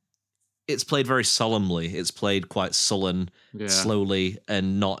played very solemnly. It's played quite sullen, Yeah. slowly,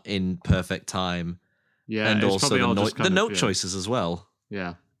 and not in perfect time. Yeah, And it's also probably all just kind the of, note yeah. choices as well.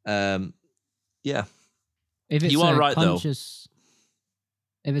 Yeah. Yeah. if it's You are a right, though. conscious,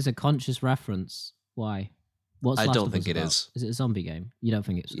 if it's a conscious reference, why? What's I Last don't of think Us it about? is. Is it a zombie game? You don't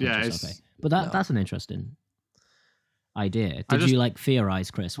think it's conscious? Yeah, it's- Okay, but that's an interesting idea. I Did just- you like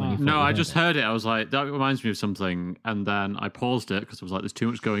theorize, Chris, when you? thought No, you I heard just it? heard it. I was like, that reminds me of something. And then I paused it because I was like, there's too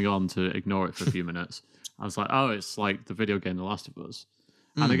much going on to ignore it for a few minutes. I was like, oh, it's like the video game The Last of Us.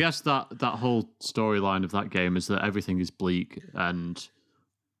 And I guess that whole storyline of that game is that everything is bleak and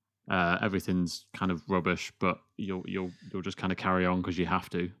everything's kind of rubbish, but you'll just kind of carry on because you have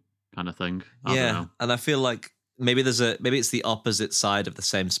to, kind of thing. I don't know. And I feel like maybe it's the opposite side of the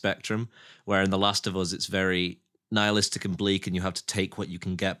same spectrum, where in The Last of Us it's very nihilistic and bleak, and you have to take what you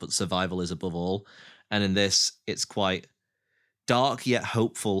can get, but survival is above all. And in this, it's quite dark yet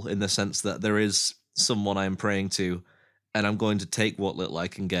hopeful in the sense that there is someone I am praying to, and I'm going to take what little I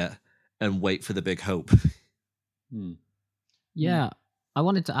can get and wait for the big hope. Yeah, I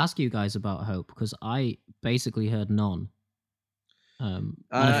wanted to ask you guys about hope because I basically heard none. And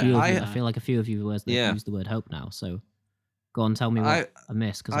a few of you, I feel like a few of you used the word hope now. So go on, tell me what I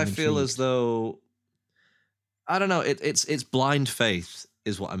missed. Because I feel as though, I don't know, it's blind faith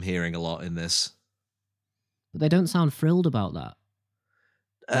is what I'm hearing a lot in this. but they don't sound thrilled about that.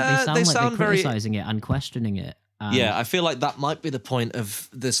 Like, they sound like they're very criticizing it and questioning it. And Yeah, I feel like that might be the point of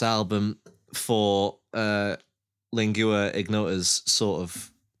this album for Lingua Ignota's sort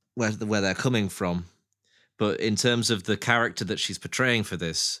of where they're coming from. But in terms of the character that she's portraying for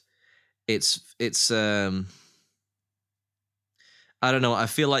this, it's I don't know. I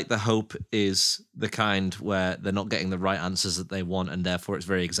feel like the hope is the kind where they're not getting the right answers that they want, and therefore it's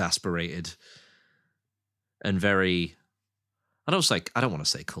very exasperated and very. I don't want to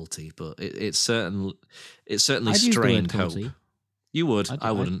say culty, but it's certainly I'd use the word strained hope. culty. You would.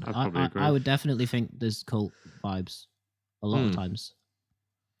 I wouldn't. I'd probably agree. I would definitely think there's cult vibes a lot of times.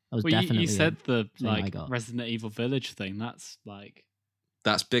 That was Well, definitely you said the thing I like got. Resident Evil Village thing. That's like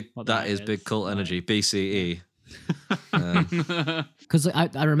That's big. What That that is is, big cult like- energy. BCE. Because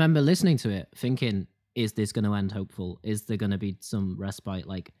I remember listening to it thinking, is this going to end hopeful? Is there going to be some respite?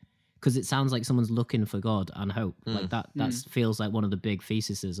 Like, because it sounds like someone's looking for God and hope. Like that feels like one of the big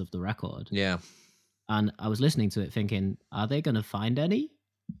theses of the record. Yeah. And I was listening to it thinking, are they going to find any?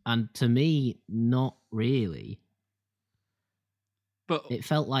 And to me, not really. but It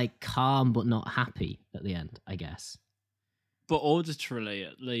felt like calm but not happy at the end, I guess. but auditorily,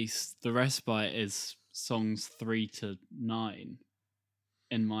 at least, the respite is songs 3 to 9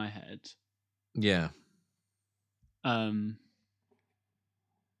 in my head. Yeah. But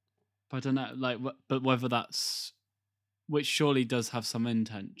I don't know, like, but whether that's, which surely does have some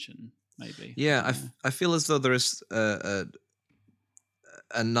intention, maybe. Yeah. I don't know. I feel as though there is a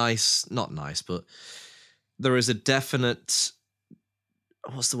nice, not nice, but there is a definite.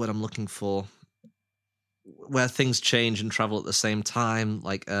 What's the word I'm looking for? Where things change and travel at the same time,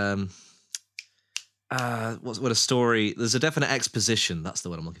 like what a story. There's a definite exposition. That's the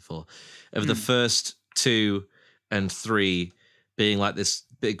word I'm looking for, of the first 2 and 3 being like this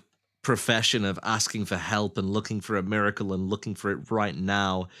big profession of asking for help and looking for a miracle and looking for it right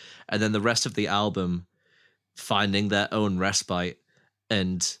now, and then the rest of the album finding their own respite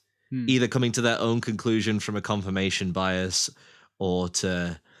and either coming to their own conclusion from a confirmation bias or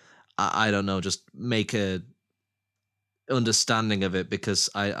to I don't know, just make a understanding of it, because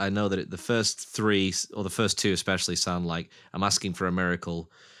I know that the first 3 or the first 2 especially sound like I'm asking for a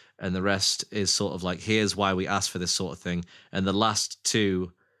miracle, and the rest is sort of like, here's why we asked for this sort of thing. And the last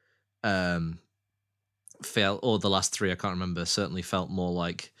 2 felt, or the last 3, I can't remember, certainly felt more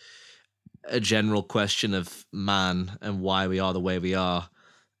like a general question of man and why we are the way we are,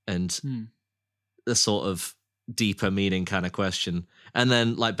 and the sort of deeper meaning kind of question. And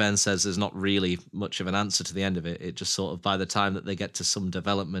then, like Ben says, there's not really much of an answer to the end of it. It just sort of, by the time that they get to some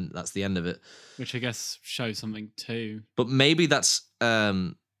development, that's the end of it. Which I guess shows something too. But maybe that's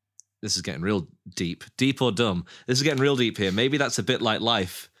this is getting real deep or dumb. This is getting real deep here. Maybe that's a bit like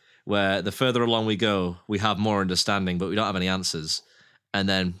life, where the further along we go, we have more understanding, but we don't have any answers, and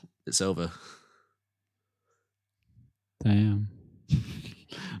then it's over. Damn.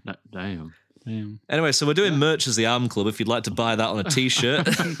 Damn. Damn. Anyway, so we're doing merch as the Arm Club. If you'd like to buy that on a T-shirt,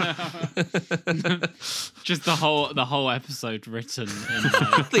 Just the whole episode written in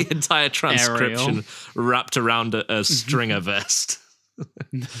like, the entire transcription Arial. wrapped around a stringer vest.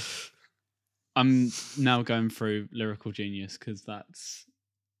 I'm now going through lyrical genius because that's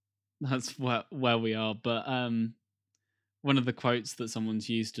where we are. But one of the quotes that someone's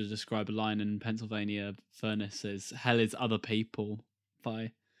used to describe a line in Pennsylvania Furnace is "Hell is other people"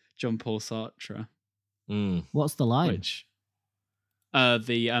 by John Paul Sartre. What's the line? Which do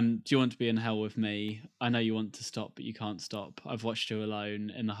you want to be in hell with me? I know you want to stop, but you can't stop. I've watched you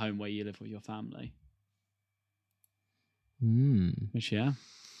alone in the home where you live with your family. Which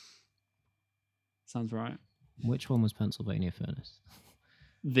sounds right. Which one was Pennsylvania Furnace?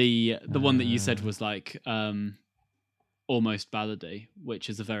 The one that you said was like almost ballady, which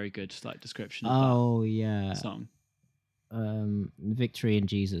is a very good like description of that song. Victory in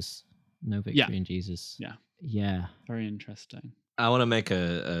Jesus. No victory in Jesus. Yeah. Very interesting. I want to make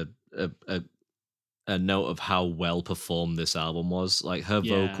a note of how well performed this album was. Like her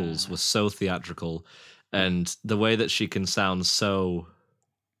vocals were so theatrical, and the way that she can sound so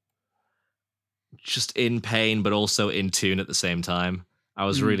just in pain, but also in tune at the same time. I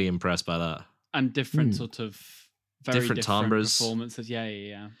was really impressed by that. And different sort of very different timbres, performances.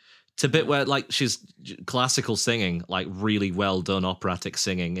 Yeah. To bit where like she's classical singing, like really well done operatic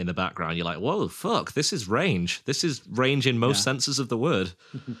singing in the background. You're like, whoa, fuck, this is range. This is range in most senses of the word.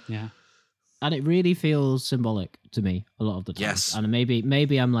 Yeah. And it really feels symbolic to me a lot of the time. Yes. And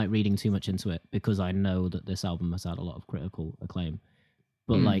maybe I'm like reading too much into it because I know that this album has had a lot of critical acclaim.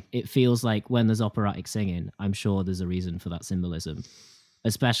 But like it feels like when there's operatic singing, I'm sure there's a reason for that symbolism,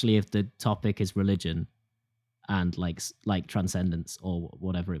 especially if the topic is religion and like transcendence or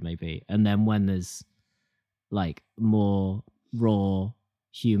whatever it may be. And then when there's like more raw,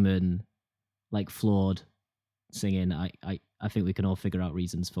 human, like flawed singing, I think we can all figure out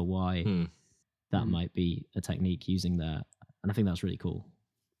reasons for why that might be a technique using there. And I think that's really cool.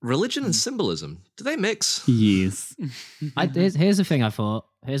 Religion and symbolism, do they mix? Yes. Here's the thing I thought.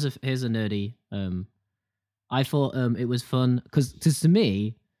 Here's a nerdy. I thought it was fun because to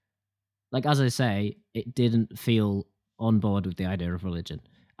me, like as I say, it didn't feel on board with the idea of religion,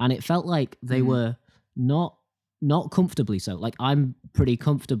 and it felt like they were not comfortably so. Like I'm pretty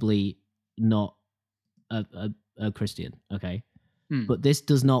comfortably not a Christian, okay, but this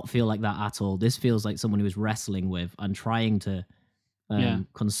does not feel like that at all. This feels like someone who is wrestling with and trying to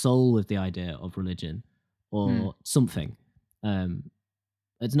console with the idea of religion or something.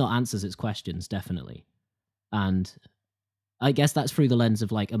 It's not answers, it's questions, definitely. And I guess that's through the lens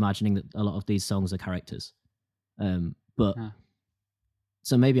of like imagining that a lot of these songs are characters. So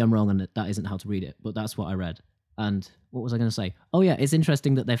maybe I'm wrong and that isn't how to read it, but that's what I read. And what was I going to say? Oh yeah, it's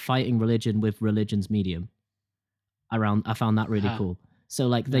interesting that they're fighting religion with religion's medium. I found that really cool. So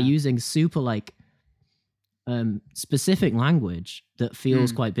like they're using super like specific language that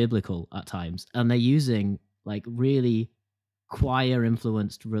feels quite biblical at times, and they're using like really choir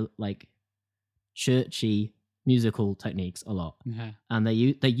influenced like churchy musical techniques a lot, and they're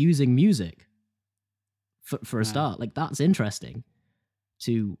using music for a start. Like that's interesting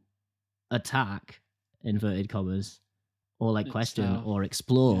to attack inverted commas or like question or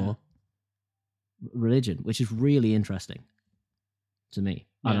explore religion, which is really interesting to me.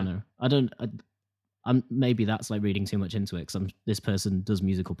 I don't know. I'm maybe that's like reading too much into it because this person does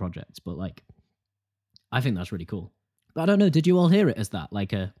musical projects, but like I think that's really cool. But I don't know. Did you all hear it as that,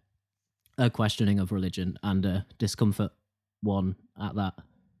 like a questioning of religion and a discomfort one at that?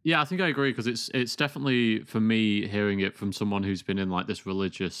 Yeah, I think I agree because it's definitely for me hearing it from someone who's been in like this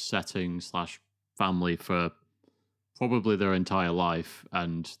religious setting / family for probably their entire life,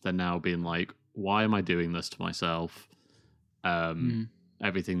 and they're now being like, why am I doing this to myself?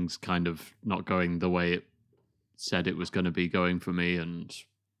 Everything's kind of not going the way it said it was going to be going for me, and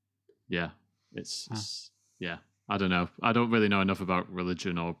it's I don't know. I don't really know enough about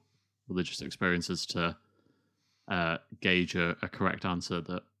religion or religious experiences to gauge a correct answer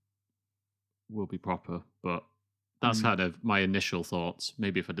that will be proper, but that's kind of my initial thoughts.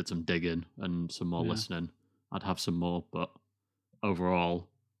 Maybe if I did some digging and some more listening, I'd have some more, but overall,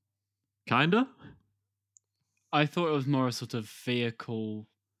 kinda. I thought it was more a sort of vehicle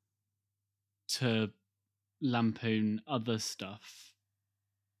to lampoon other stuff.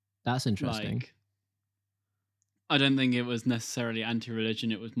 That's interesting. Like, I don't think it was necessarily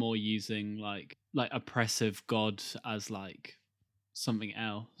anti-religion. It was more using like oppressive God as like something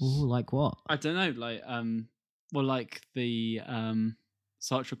else. Ooh, like what? I don't know. Like like the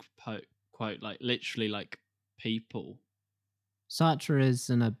Sartre quote, like literally like people Sartre is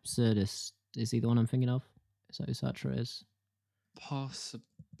an absurdist. Is he the one I'm thinking of? Is that who Sartre is?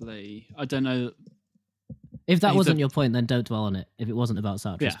 Possibly. I don't know. If that He's wasn't a- your point, then don't dwell on it. If it wasn't about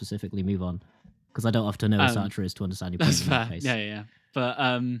Sartre Yeah. specifically, move on. Because I don't have to know who Sartre is to understand your point That's in that fair. case. Yeah.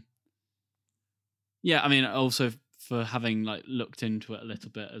 But yeah, I mean, also for having like looked into it a little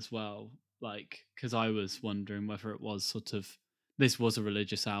bit as well, like because I was wondering whether it was sort of this was a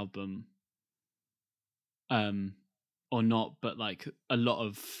religious album, or not. But like a lot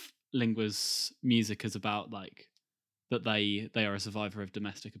of Lingua's music is about like that they are a survivor of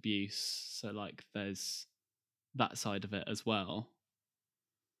domestic abuse. So like there's that side of it as well.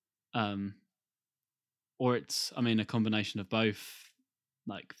 Or it's, I mean, a combination of both.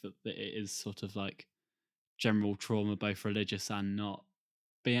 Like that it is sort of like general trauma, both religious and not.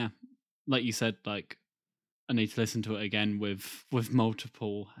 But yeah, like you said, like I need to listen to it again with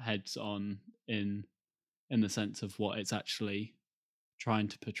multiple heads on in the sense of what it's actually trying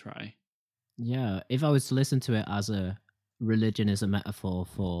to portray. Yeah, if I was to listen to it as a religion is a metaphor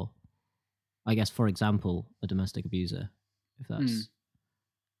for, I guess, for example, a domestic abuser, if that's,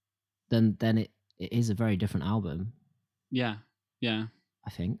 then it is a very different album. Yeah. I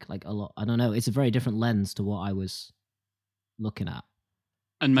think like a lot. I don't know. It's a very different lens to what I was looking at.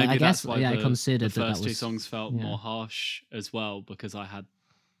 And maybe I that's guess, why yeah, I the considered that first two was- songs felt yeah. more harsh as well, because I had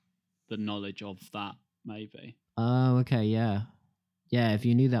the knowledge of that, maybe. Oh, okay, yeah. Yeah, if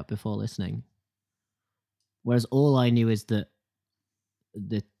you knew that before listening. Whereas all I knew is that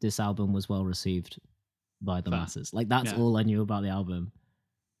this album was well received by the Fair. masses. Like, that's Yeah. all I knew about the album.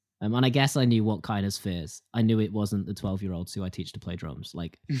 And I guess I knew what kind of spheres. I knew it wasn't the 12-year-olds who I teach to play drums.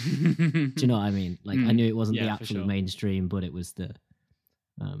 Like, do you know what I mean? Like, I knew it wasn't the Yeah, for absolute sure. mainstream, but it was the...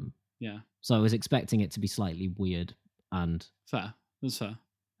 Yeah, So I was expecting it to be slightly weird and fair. That's fair.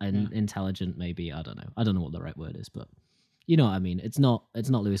 intelligent, maybe. I don't know. I don't know what the right word is, but you know what I mean. It's not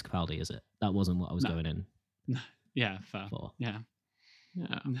Lewis Capaldi, is it? That wasn't what I was No. going in Yeah, fair. for. Yeah.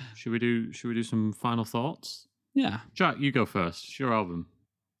 Yeah. Should we do some final thoughts? Yeah. Jack, you go first. It's your album.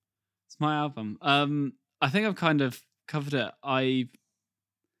 It's my album. I think I've kind of covered it. I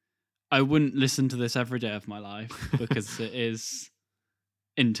wouldn't listen to this every day of my life because it is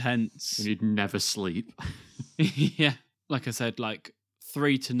intense. And you'd never sleep. Yeah. Like I said, like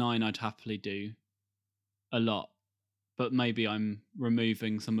 3 to 9 I'd happily do a lot. But maybe I'm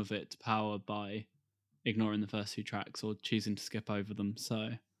removing some of it to power by ignoring the first 2 tracks or choosing to skip over them.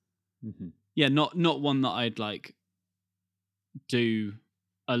 So yeah, not one that I'd like do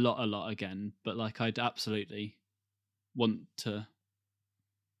a lot again, but like I'd absolutely want to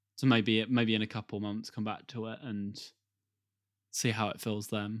maybe in a couple months come back to it and see how it feels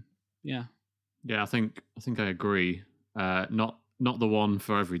then. Yeah. Yeah, I think I agree. Not the one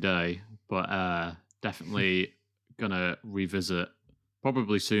for every day, but definitely gonna revisit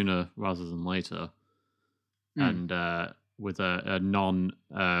probably sooner rather than later. And with a non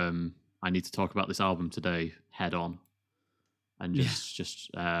I need to talk about this album today head on. And just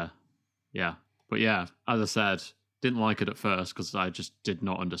yeah. But yeah, as I said, didn't like it at first because I just did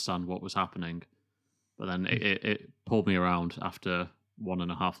not understand what was happening. But then it pulled me around after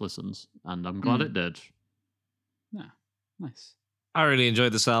 1.5 listens, and I'm glad it did. Yeah. Nice. I really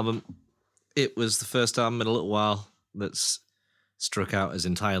enjoyed this album. It was the first album in a little while that's struck out as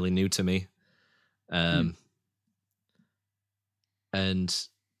entirely new to me. And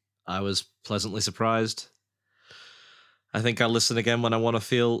I was pleasantly surprised. I think I'll listen again when I want to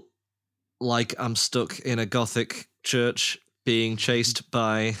feel like I'm stuck in a gothic church being chased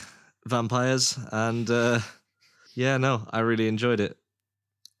by vampires. And yeah, no, I really enjoyed it.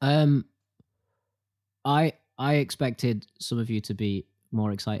 I expected some of you to be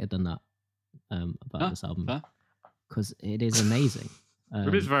more excited than that about this album Fair. because it is amazing.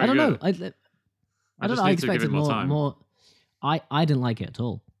 It is very I don't good. know. I don't just know. I need to give expected it more time. more. I didn't like it at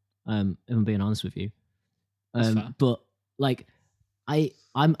all. If I'm being honest with you. That's fair. But like,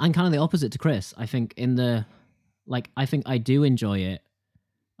 I'm kind of the opposite to Chris. I think I think I do enjoy it,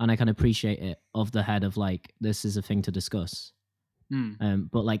 and I can appreciate it off the head of like this is a thing to discuss.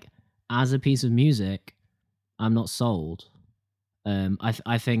 But like as a piece of music, I'm not sold.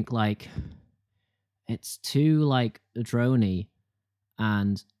 I think like it's too like droney,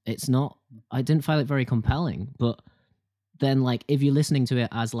 and it's not. I didn't find it very compelling. But then like if you're listening to it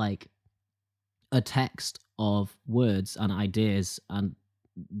as like a text of words and ideas and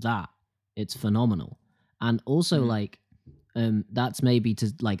that, it's phenomenal. And also like that's maybe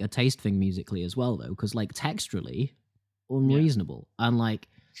to like a taste thing musically as well though, because like texturally unreasonable. And like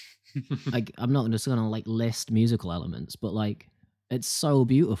I'm not just gonna like list musical elements, but like it's so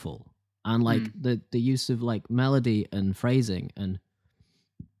beautiful. and like the use of like melody and phrasing, and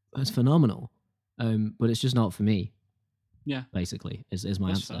it's phenomenal. But it's just not for me. Yeah, basically is my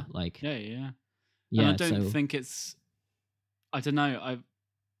That's answer. fair. Like, yeah. yeah. And I don't so think it's. I don't know.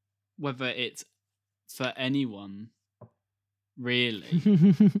 Whether it's for anyone, really.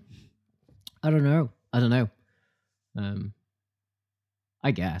 I don't know.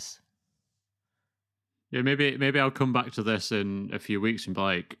 I guess. Yeah, maybe I'll come back to this in a few weeks and be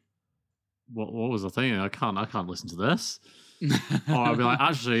like, what was the thing? I can't listen to this. Or I'll be like,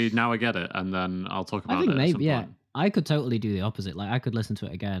 actually, now I get it, and then I'll talk about I think it. maybe, at yeah. some point. I could totally do the opposite. Like, I could listen to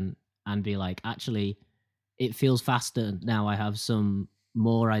it again and be like, actually, it feels faster now. I have some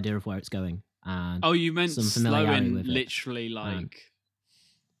more idea of where it's going. And Oh, you meant some familiarity slowing, with it. literally, like.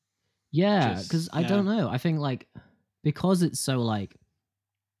 Yeah, Just- because I don't know. I think like because it's so like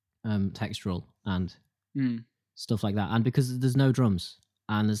textural and stuff like that, and because there's no drums,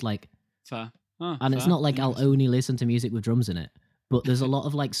 and there's like, Fair. Oh, and it's fair. not like I'll Interesting. only listen to music with drums in it, but there's a lot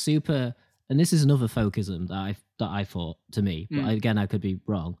of like super, and this is another folkism that I thought to me, but again I could be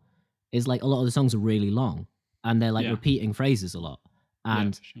wrong. Is like a lot of the songs are really long, and they're like Yeah. repeating phrases a lot,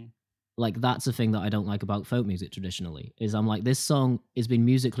 and Yeah, for sure. like that's a thing that I don't like about folk music traditionally. Is I'm like, this song has been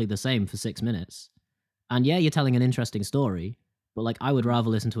musically the same for 6 minutes, and yeah, you're telling an interesting story, but like I would rather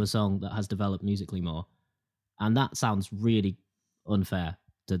listen to a song that has developed musically more, and that sounds really unfair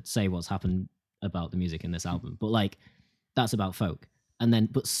to say what's happened about the music in this album, but like that's about folk, and then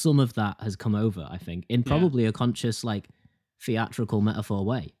but some of that has come over, I think, in probably a conscious like theatrical metaphor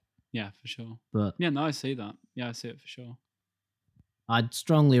way. Yeah, for sure. But Yeah, no, I see that. Yeah, I see it for sure. I'd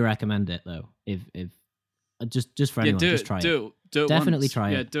strongly recommend it though, if just for Yeah, anyone, do just it. try it. Do it. Definitely once. try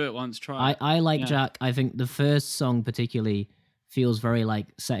it. Yeah, do it once. Try it. I like Yeah. Jack. I think the first song particularly feels very like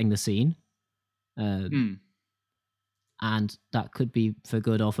setting the scene. And that could be for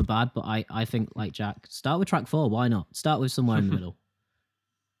good or for bad, but I think like Jack, start with track 4. Why not? Start with somewhere in the middle.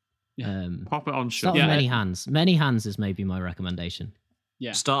 Yeah. Pop it on Start shuffle. with Many Hands. Many Hands is maybe my recommendation.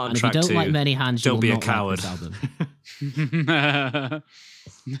 Yeah. Start on And if you track don't 2. like Many Hands, you Don't will be a not coward. like this album.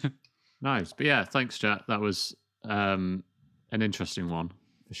 Nice. But yeah, thanks, Jack. That was an interesting one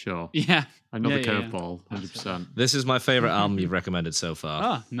for sure. Yeah. Another Yeah. curveball, 100%. This is my favorite album you've recommended so far.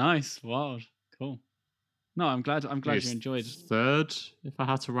 Ah, nice. Wild. Cool. No, I'm glad you It's enjoyed. Third, if I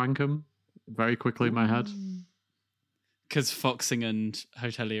had to rank them very quickly in my head. Because Foxing and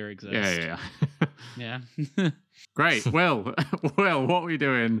Hotelier exist. Yeah. Yeah. Great. Well, what are we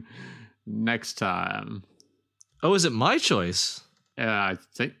doing next time? Oh, is it my choice? I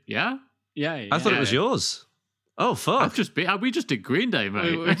think, yeah. Yeah. I thought it was Yeah. yours. Oh, fuck. We just did Green Day,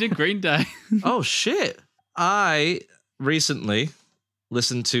 mate. We did Green Day. Oh, shit. I recently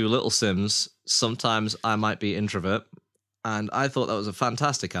listened to Little Sims, Sometimes I Might Be Introvert, and I thought that was a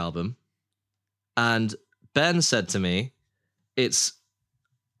fantastic album. And Ben said to me, it's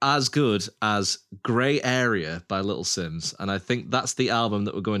as good as Grey Area by Little Sims, and I think that's the album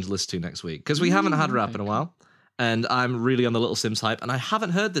that we're going to listen to next week, because we haven't had rap in a while, and I'm really on the Little Sims hype, and I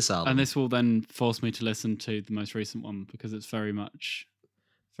haven't heard this album. And this will then force me to listen to the most recent one because it's very much.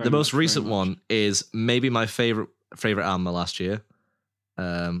 The most recent one is maybe my favorite album of last year.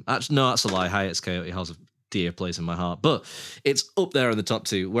 Actually, no, that's a lie. Hiatus Coyote has a dear place in my heart, but it's up there in the top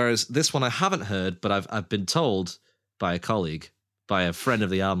 2. Whereas this one I haven't heard, but I've been told by a colleague, by a friend of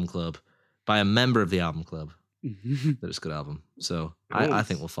the album club, by a member of the album club that it's a good album. So I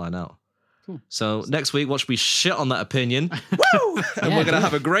think we'll find out. Cool. So next week, watch me shit on that opinion. Woo! And we're gonna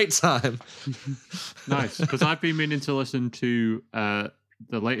have a great time. Nice, because I've been meaning to listen to the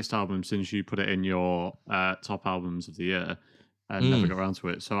latest album since you put it in your top albums of the year, and never got around to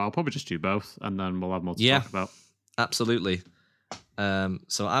it. So I'll probably just do both, and then we'll have more to talk about. Absolutely. So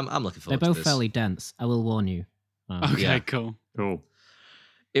I'm looking They're forward to both this. fairly dense. I will warn you. Okay, Yeah. cool. Cool.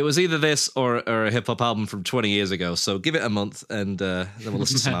 It was either this or a hip hop album from 20 years ago. So give it a month, and then we'll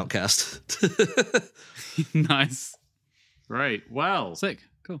listen to some Outkast. Nice. Great. Well, Sick.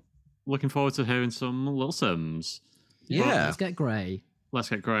 Cool. looking forward to hearing some Little Sims. Yeah. Let's get Grey. Let's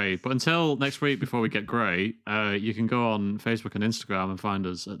get Grey. But until next week, before we get Grey, you can go on Facebook and Instagram and find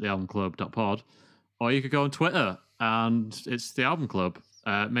us at thealbumclub.pod, or you could go on Twitter and it's the Album Club.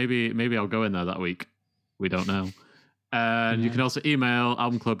 Maybe I'll go in there that week. We don't know. And you can also email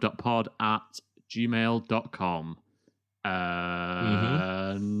albumclub.pod@gmail.com.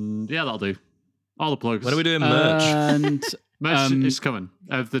 And yeah, that'll do. All the plugs. When are we doing merch? And Merch is coming.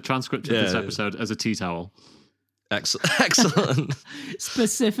 The transcript of this episode as a tea towel. Excellent.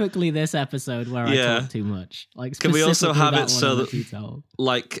 Specifically this episode where I talk too much. Like, Can we also specifically have that it one so on the that- tea towel.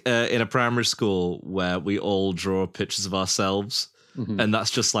 Like in a primary school where we all draw pictures of ourselves and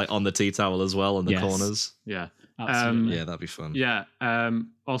that's just like on the tea towel as well in the Yes. corners. Yeah. Absolutely. Yeah, that'd be fun. Yeah.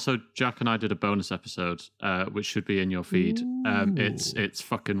 Also, Jack and I did a bonus episode, which should be in your feed. It's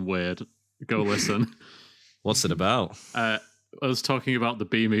fucking weird. Go listen. What's it about? I was talking about the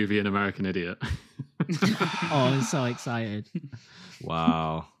B movie in American Idiot. Oh, I'm so excited.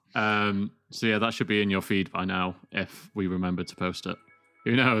 Wow. So yeah, that should be in your feed by now if we remember to post it.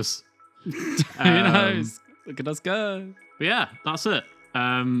 Who knows? Who knows? Look at us go. But yeah, that's it.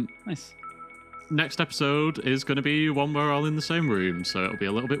 Nice. Next episode is going to be one where we're all in the same room, so it'll be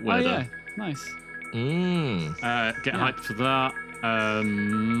a little bit Oh, weirder. yeah. Nice. Get hyped for that.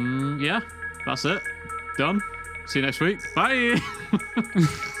 Yeah, that's it. Done. See you next week. Bye.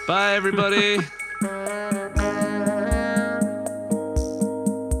 Bye, everybody.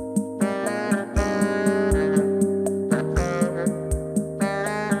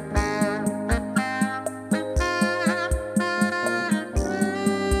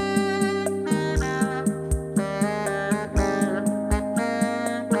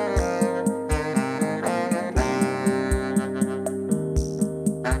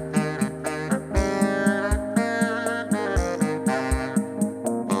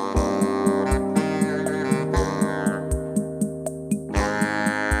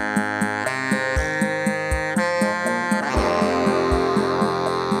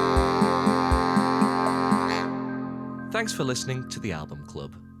 Thanks for listening to the Album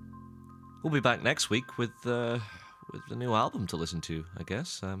Club. We'll be back next week with a new album to listen to, I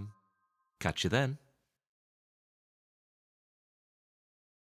guess. Catch you then.